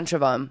whole bunch of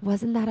them.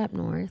 Wasn't that up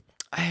north?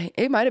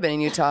 It might have been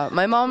in Utah.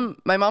 My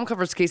mom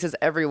covers cases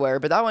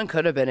everywhere, but that one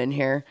could have been in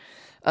here.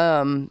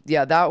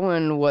 Yeah, that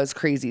one was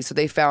crazy. So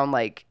they found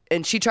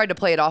and she tried to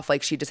play it off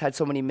like she just had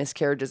so many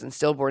miscarriages and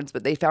stillborns,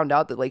 but they found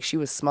out that like she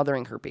was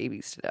smothering her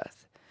babies to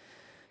death.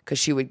 Because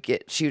she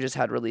just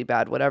had really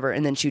bad whatever.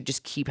 And then she would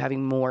just keep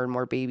having more and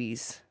more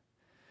babies.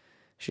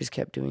 She just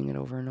kept doing it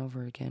over and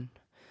over again.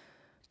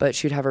 But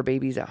she'd have her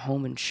babies at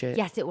home and shit.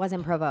 Yes, it was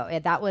in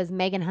Provo. That was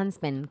Megan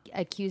Huntsman,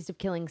 accused of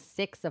killing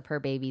 6 of her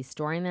babies,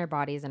 storing their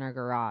bodies in her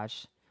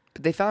garage.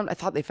 But I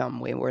thought they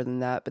found way more than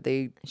that, but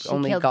they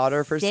only got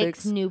her for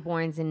 6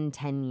 newborns in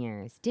 10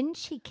 years. Didn't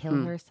she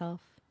kill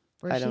herself?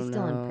 Or is she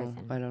still in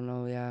prison? I don't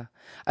know. Yeah,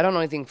 I don't know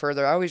anything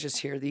further. I always just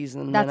hear these,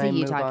 and that's then I a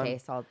Utah move on.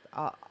 case.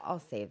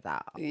 I'll save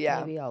that.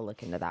 Yeah, maybe I'll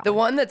look into that. The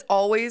one that's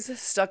always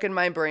stuck in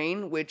my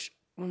brain.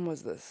 When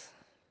was this?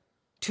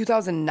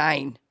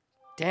 2009.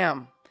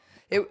 Damn.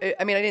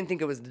 I mean, I didn't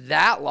think it was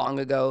that long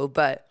ago,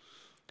 but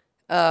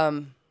I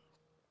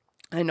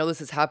know this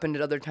has happened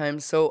at other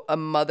times. So a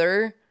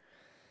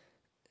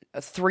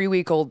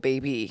 3-week-old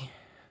baby,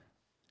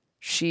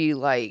 she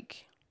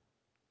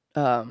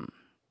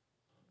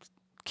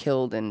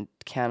killed and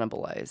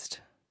cannibalized.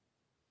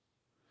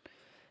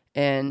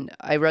 And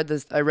I read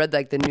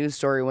the news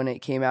story when it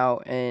came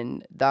out,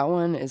 and that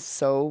one is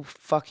so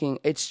fucking,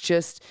 it's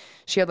just,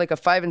 she had like a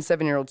 5 and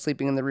 7-year-old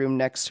sleeping in the room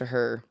next to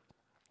her,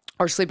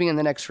 or sleeping in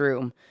the next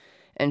room.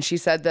 And she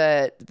said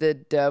that the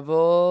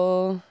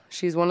devil,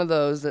 she's one of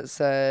those that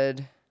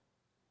said,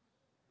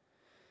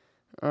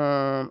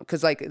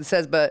 cause like it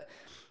says, but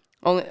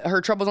Her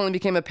troubles only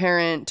became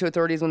apparent to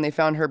authorities when they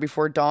found her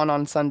before dawn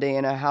on Sunday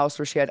in a house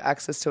where she had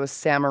access to a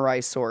samurai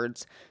sword,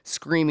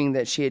 screaming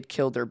that she had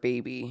killed her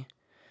baby.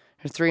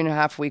 Her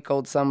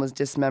 3.5-week-old son was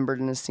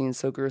dismembered in a scene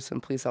so gruesome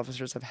police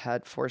officers have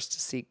had forced to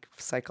seek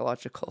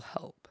psychological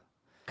help.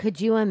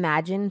 Could you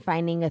imagine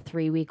finding a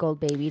 3-week-old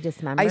baby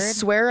dismembered? I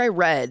swear I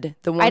read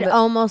the one. I'd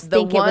almost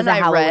think it was a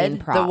Halloween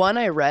prop. The one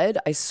I read,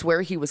 I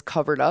swear he was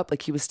covered up,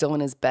 like he was still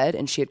in his bed,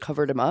 and she had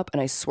covered him up.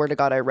 And I swear to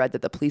God, I read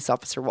that the police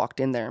officer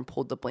walked in there and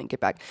pulled the blanket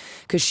back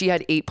because she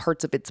had 8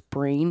 parts of its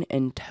brain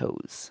and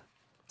toes.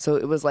 So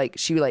it was like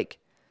she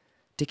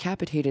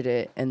decapitated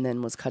it and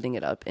then was cutting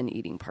it up and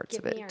eating parts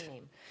of it. Give me her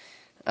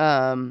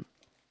name.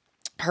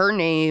 Her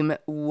name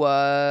was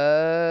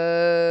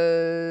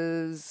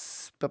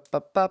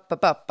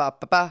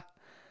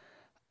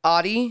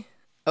Otty,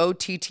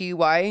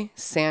 Otty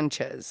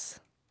Sanchez.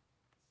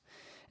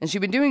 And she'd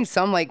been doing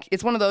some, like,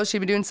 it's one of those, she'd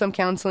been doing some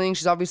counseling.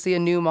 She's obviously a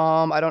new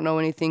mom. I don't know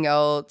anything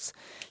else.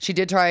 She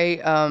did try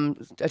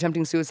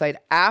attempting suicide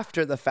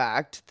after the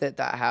fact that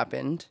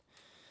happened.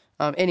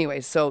 Anyway,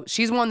 so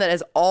she's one that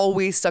has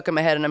always stuck in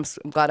my head, and I'm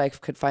glad I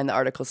could find the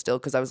article still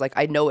because I was like,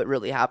 I know it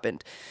really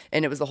happened.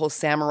 And it was the whole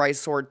samurai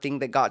sword thing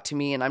that got to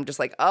me, and I'm just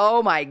like,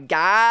 oh my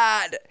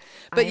God.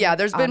 But yeah,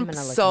 there's been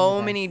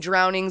so many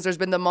drownings. There's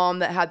been the mom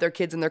that had their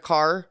kids in their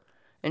car,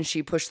 and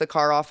she pushed the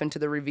car off into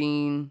the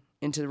ravine,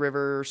 into the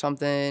river or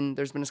something.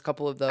 There's been a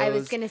couple of those. I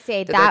was gonna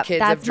say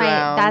that's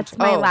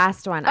my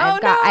last one.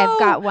 I've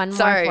got one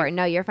more for you.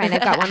 No, you're fine.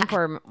 I've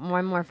got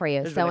one more for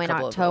you. So in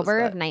October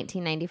of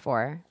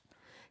 1994,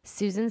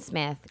 Susan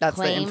Smith claimed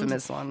the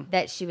infamous one.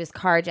 that she was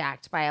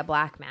carjacked by a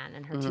black man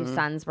and her 2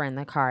 sons were in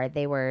the car.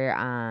 They were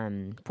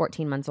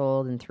 14 months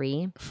old and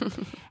 3.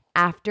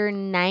 After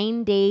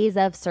 9 days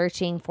of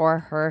searching for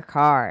her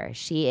car,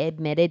 she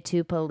admitted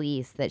to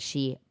police that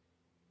she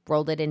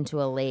rolled it into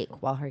a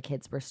lake while her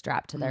kids were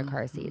strapped to their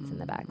car seats in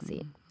the back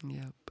seat.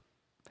 Yep.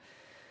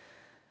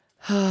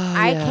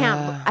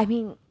 I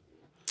mean,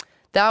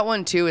 that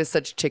one too is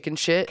such chicken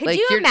shit. Could like,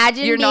 you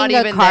imagine you're being not a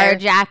even there.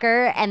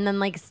 carjacker and then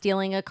like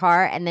stealing a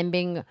car and then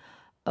being,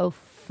 oh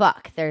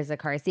fuck, there's a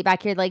car seat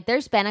back here. Like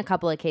there's been a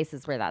couple of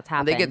cases where that's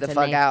happened. They get the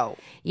fuck out.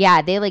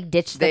 Yeah, they like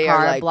ditch the car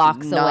are, like,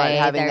 blocks not away.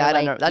 Having They're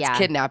that like, that's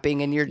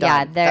kidnapping and you're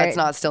done. Yeah, that's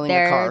not stealing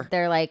a car.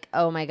 They're like,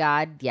 oh my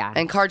God, yeah.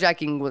 And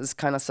carjacking was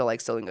kind of still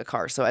like stealing a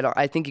car. So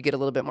I think you get a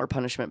little bit more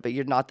punishment, but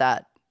you're not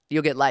that.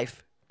 You'll get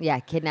life. Yeah,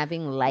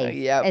 kidnapping life.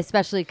 Yep.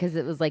 Especially because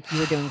it was like you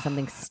were doing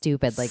something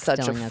stupid, like such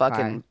stealing a a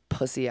fucking car.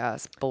 pussy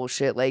ass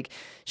bullshit. Like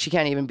she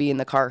can't even be in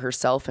the car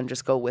herself and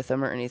just go with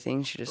them or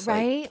anything. She just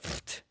right.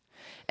 Like,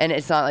 and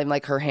it's not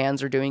like her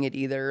hands are doing it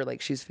either.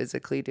 Like she's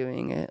physically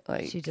doing it.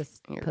 Like she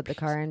just put the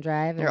car in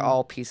drive. They're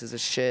all pieces of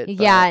shit.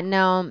 Yeah,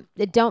 no,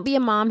 don't be a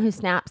mom who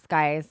snaps,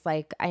 guys.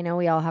 Like I know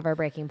we all have our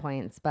breaking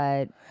points,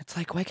 but it's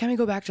like, why can't we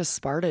go back to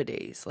Sparta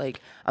days? Like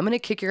I'm gonna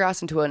kick your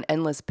ass into an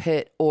endless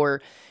pit,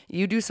 or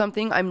you do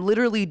something, I'm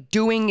literally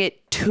doing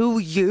it to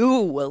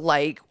you.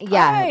 Like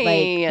yeah, why?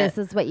 like this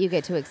is what you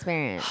get to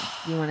experience.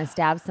 You want to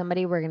stab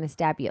somebody, we're gonna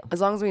stab you. As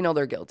long as we know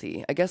they're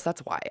guilty. I guess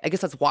that's why.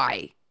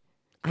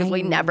 Because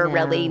we never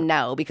really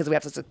know, because we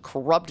have such a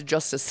corrupt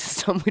justice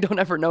system. We don't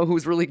ever know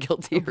who's really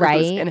guilty or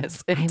who's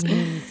innocent. I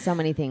mean, so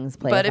many things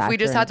play. But if we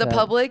just had the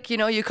public,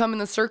 you come in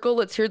the circle,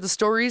 let's hear the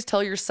stories,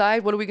 tell your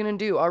side. What are we going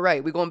to do? All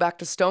right, we going back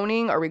to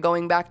stoning? Are we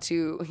going back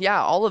to,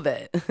 all of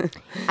it?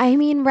 I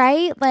mean,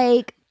 right?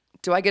 Like,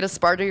 do I get a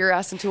Sparta your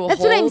ass into a that's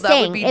hole? What I'm that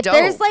saying. Would be if dope.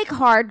 There's like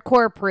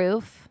hardcore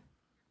proof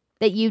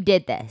that you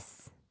did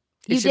this.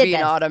 It should be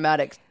an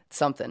automatic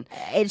something.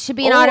 It should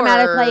be an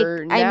automatic,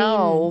 like,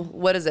 now,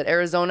 what is it?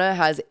 Arizona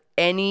has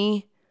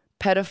any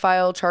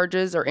pedophile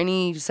charges or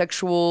any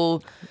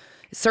sexual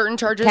certain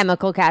charges.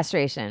 Chemical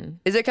castration.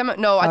 Is it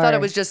chemical? No, I thought it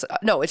was just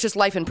no. It's just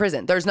life in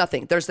prison. There's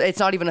nothing. It's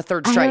not even a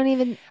third strike. I don't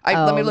even.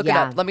 Let me look it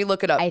up. Let me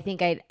look it up. I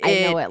think I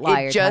know what law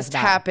you're just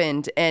talking about.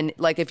 happened, and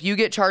like if you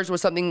get charged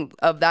with something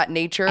of that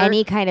nature,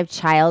 any kind of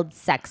child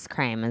sex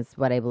crime is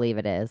what I believe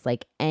it is.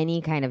 Like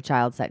any kind of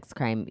child sex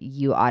crime,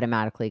 you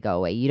automatically go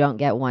away. You don't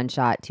get 1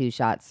 shot, 2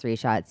 shots, 3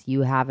 shots.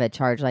 You have a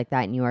charge like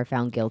that, and you are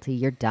found guilty.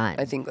 You're done.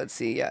 I think. Let's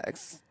see. Yeah,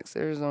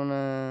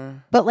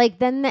 Arizona. But like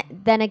then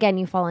again,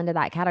 you fall into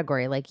that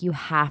category. Like you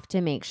have to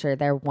make sure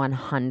they're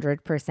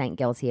 100%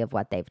 guilty of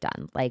what they've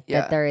done. Like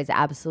that there is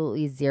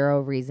absolutely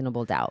zero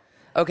reasonable doubt.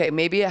 Okay,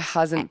 maybe it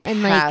hasn't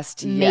and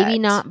passed like, yet. Maybe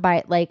not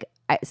by like.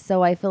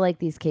 So I feel like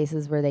these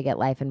cases where they get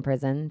life in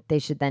prison, they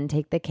should then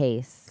take the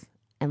case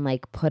and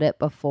like put it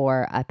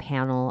before a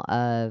panel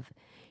of,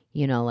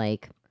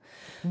 like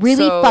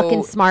really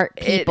fucking smart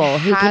people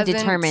who can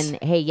determine,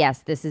 hey,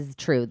 yes, this is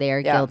true. They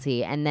are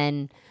guilty. And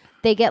then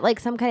they get like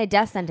some kind of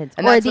death sentence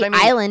or the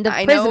island of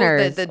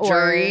prisoners. I know the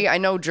jury, I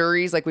know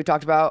juries, like we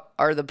talked about,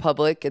 are the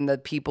public and the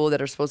people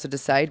that are supposed to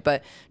decide,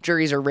 but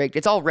juries are rigged.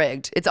 It's all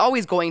rigged. It's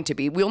always going to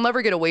be. We'll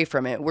never get away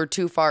from it. We're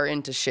too far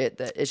into shit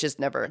that it's just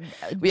never.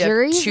 We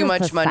have too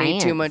much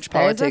money, too much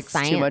politics,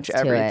 too much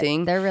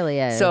everything. There really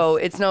is. So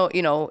it's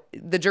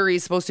the jury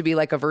is supposed to be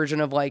like a version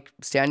of like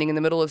standing in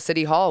the middle of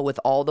City Hall with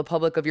all the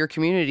public of your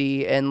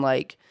community and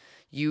like,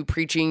 you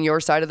preaching your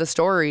side of the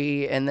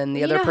story, and then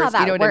the other how person, that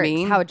you know what works, I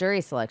mean? How a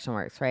jury selection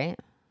works, right?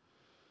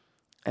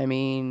 I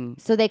mean,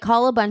 So they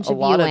call a bunch a of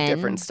lot you of in.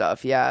 different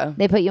stuff. Yeah.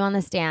 They put you on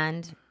the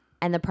stand,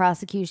 and the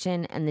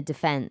prosecution and the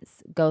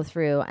defense go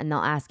through, and they'll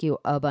ask you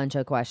a bunch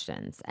of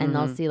questions, and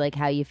they'll see like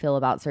how you feel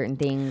about certain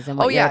things and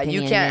what Oh your yeah,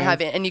 opinion you can't is.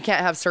 have it, and you can't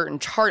have certain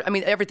chart. I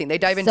mean, everything. They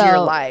dive into your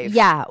life.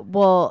 Yeah,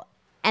 well,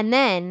 and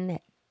then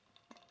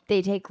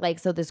they take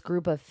so this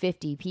group of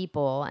 50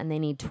 people, and they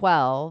need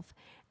 12.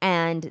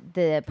 And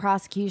the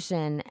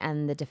prosecution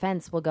and the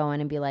defense will go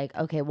in and be like,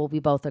 okay, well, we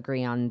both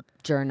agree on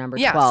juror number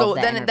 12. Yeah, so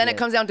that then it interviewed.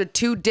 comes down to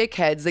two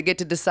dickheads that get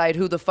to decide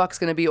who the fuck's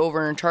going to be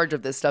over in charge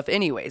of this stuff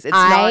anyways. It's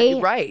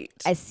not right.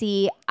 I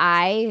see.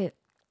 I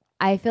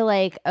feel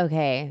like,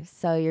 okay,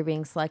 so you're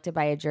being selected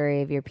by a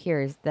jury of your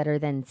peers that are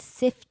then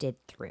sifted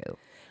through.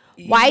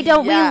 Why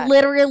don't we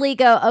literally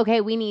go,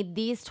 okay, we need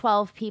these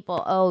 12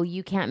 people. Oh,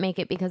 you can't make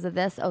it because of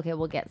this. Okay,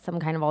 we'll get some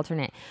kind of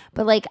alternate.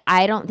 But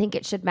I don't think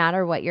it should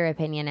matter what your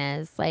opinion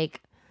is.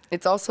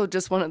 It's also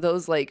just one of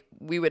those,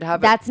 we would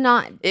have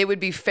it would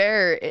be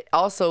fair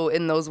also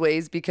in those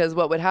ways, because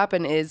what would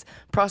happen is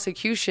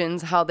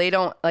prosecutions, how they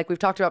don't, like we've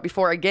talked about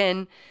before,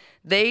 again,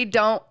 they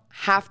don't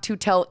have to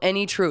tell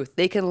any truth.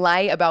 They can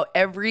lie about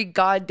every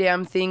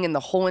goddamn thing in the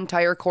whole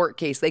entire court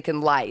case. They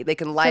can lie. They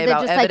can lie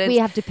about evidence. We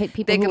have to pick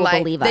people who will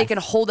believe us. They can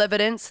hold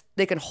evidence.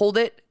 They can hold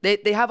it.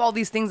 They have all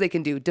these things they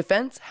can do.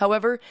 Defense,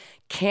 however,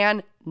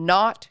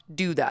 cannot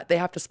do that. They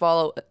have to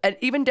follow. And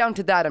even down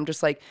to that, I'm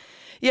just like,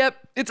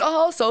 yep, it's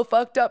all so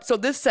fucked up. So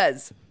this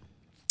says,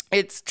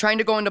 it's trying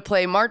to go into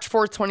play. March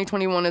 4th,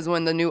 2021 is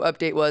when the new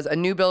update was. A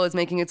new bill is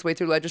making its way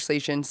through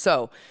legislation.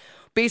 So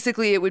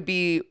basically, it would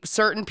be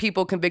certain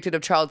people convicted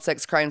of child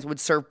sex crimes would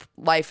serve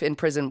life in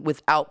prison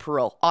without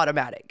parole,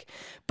 automatic.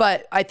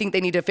 But I think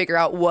they need to figure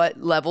out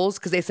what levels,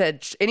 because they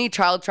said any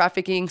child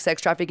trafficking,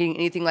 sex trafficking,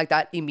 anything like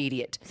that,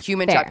 immediate.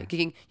 Human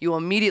trafficking, you will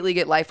immediately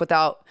get life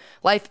without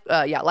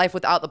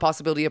the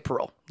possibility of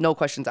parole. No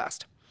questions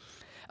asked.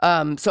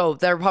 So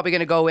they're probably going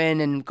to go in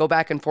and go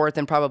back and forth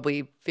and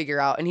probably figure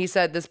out. And he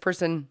said this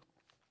person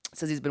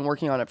says he's been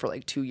working on it for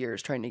 2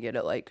 years, trying to get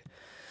it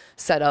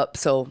set up.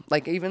 So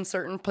even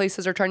certain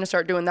places are trying to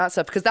start doing that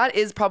stuff, because that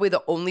is probably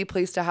the only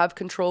place to have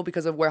control,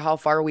 because of how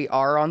far we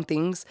are on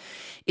things,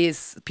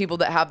 is people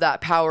that have that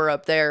power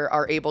up there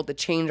are able to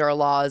change our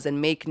laws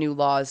and make new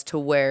laws to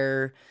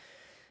where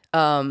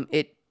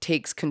it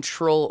takes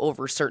control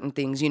over certain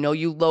things.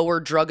 You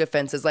lower drug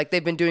offenses like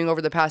they've been doing over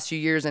the past few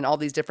years in all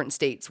these different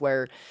states,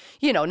 where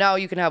now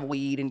you can have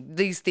weed and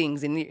these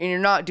things, and you're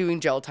not doing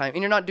jail time,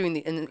 and you're not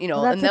doing and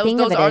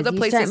those are the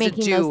places to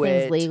do those it.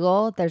 Things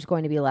legal, there's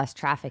going to be less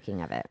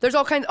trafficking of it. There's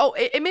all kinds.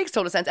 It makes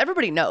total sense.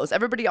 Everybody knows.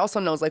 Everybody also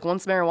knows,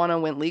 once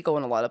marijuana went legal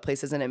in a lot of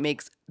places, and it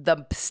makes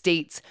the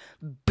states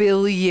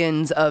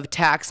billions of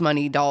tax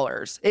money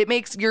dollars. It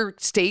makes your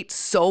state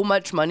so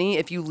much money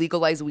if you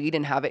legalize weed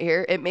and have it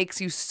here. It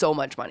makes you so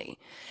much money.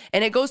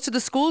 And it goes to the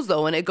schools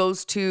though, and it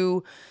goes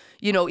to,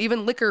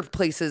 even liquor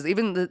places,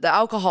 even the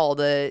alcohol,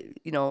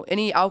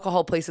 any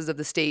alcohol places of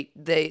the state,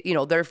 they,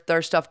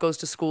 their stuff goes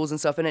to schools and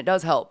stuff, and it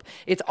does help.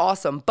 It's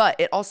awesome, but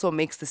it also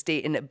makes the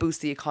state, and it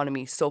boosts the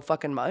economy so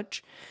fucking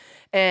much.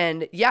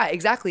 And yeah,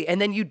 exactly. And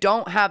then you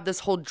don't have this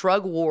whole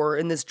drug war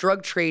and this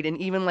drug trade, and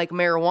even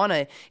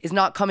marijuana is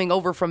not coming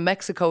over from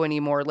Mexico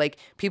anymore.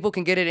 People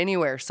can get it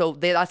anywhere. So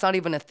that's not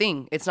even a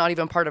thing. It's not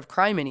even part of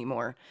crime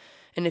anymore.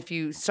 And if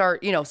you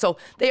start, so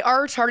they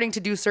are starting to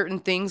do certain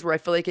things where I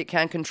feel like it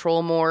can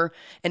control more,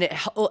 and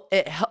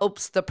it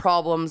helps the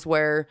problems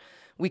where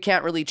we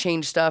can't really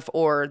change stuff,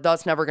 or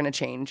that's never going to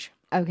change.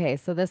 Okay,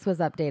 so this was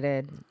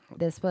updated.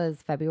 This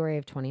was February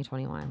of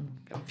 2021.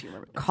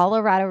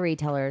 Colorado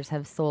retailers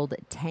have sold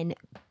 $10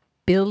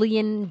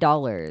 billion in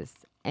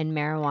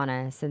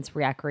marijuana since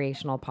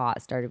recreational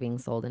pot started being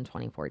sold in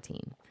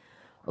 2014.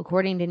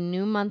 According to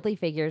new monthly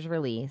figures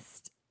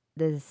released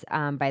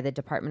by the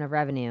Department of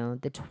Revenue,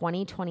 the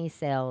 2020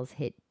 sales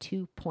hit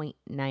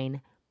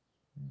 $2.9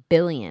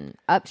 billion,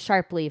 up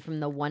sharply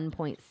from the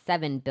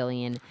 $1.7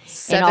 billion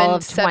in all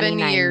of 7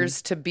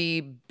 years to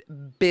be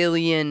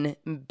billion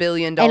dollar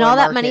and all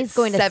that market. money is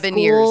going to 7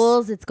 schools.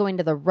 years. It's going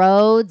to the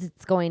roads.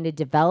 It's going to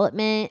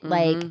development.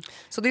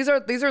 So these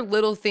are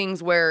little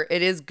things where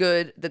it is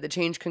good that the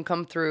change can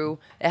come through.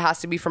 It has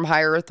to be from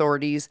higher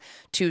authorities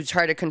to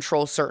try to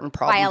control certain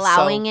problems. By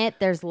allowing it,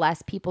 there's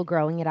less people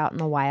growing it out in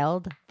the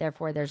wild.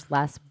 Therefore, there's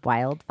less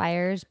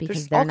wildfires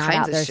because they're not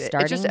out there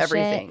starting It's just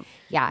everything.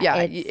 Shit.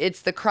 Yeah,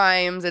 it's the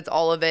crimes. It's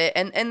all of it.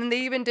 And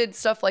they even did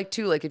stuff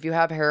too, if you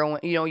have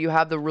heroin, you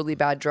have the really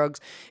bad drugs.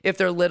 If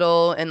they're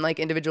little and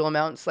individual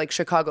amounts, like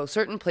Chicago,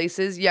 certain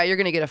places, you're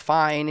going to get a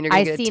fine and you're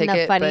going to get a ticket. I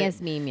seen the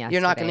funniest meme yesterday.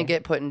 You're not going to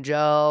get put in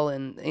jail,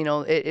 and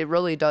it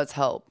really does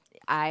help.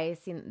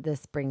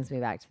 This brings me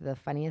back to the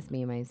funniest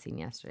meme I've seen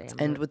yesterday.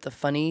 And with the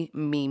funny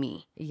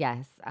meme.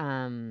 Yes.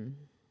 No,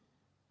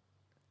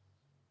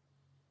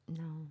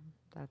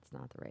 that's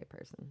not the right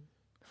person.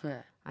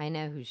 I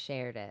know who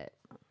shared it.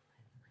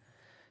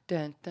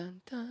 Dun, dun,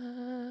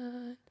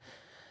 dun.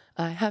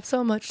 I have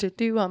so much to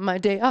do on my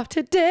day off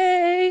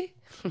today.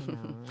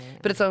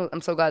 But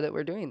I'm so glad that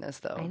we're doing this,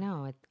 though. I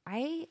know.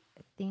 I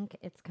think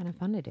it's kind of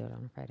fun to do it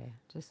on a Friday.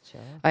 Just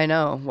chill. I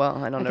know.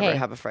 Well, I don't Okay. ever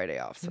have a Friday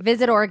off. So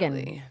Visit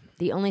Oregon,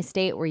 the only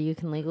state where you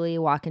can legally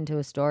walk into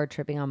a store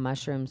tripping on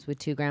mushrooms with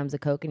 2 grams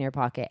of coke in your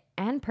pocket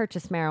and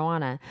purchase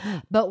marijuana.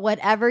 But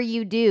whatever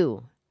you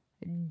do,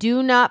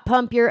 do not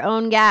pump your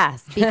own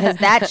gas because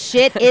that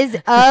shit is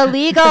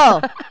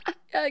illegal.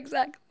 Yeah,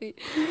 exactly.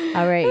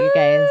 All right, you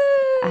guys.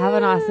 Have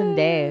an awesome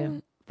day.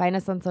 Find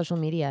us on social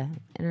media.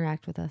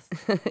 Interact with us.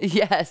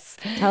 Yes.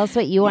 Tell us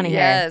what you want to hear.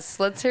 Yes.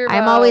 Let's hear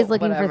about I'm always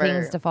looking whatever. for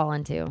things to fall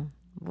into.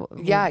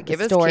 Yeah,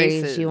 give us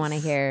stories cases. you want to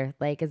hear.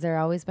 Like, has there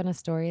always been a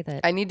story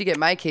that I need to get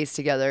my case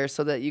together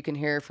so that you can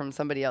hear from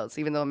somebody else,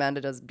 even though Amanda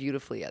does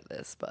beautifully at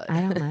this. But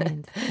I don't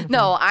mind?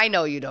 no, I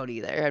know you don't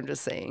either. I'm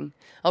just saying.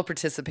 I'll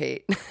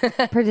participate.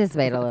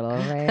 Participate a little,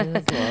 right?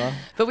 Just a little.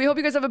 But we hope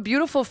you guys have a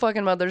beautiful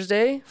fucking Mother's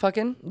Day.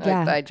 Fucking.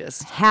 Yeah. I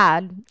just.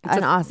 Had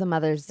an awesome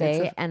Mother's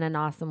Day and an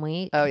awesome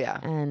week. Oh, yeah.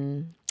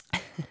 And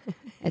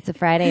it's a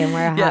Friday and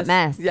we're a hot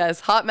mess.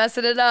 Yes. Hot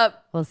messing it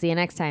up. We'll see you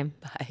next time.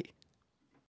 Bye.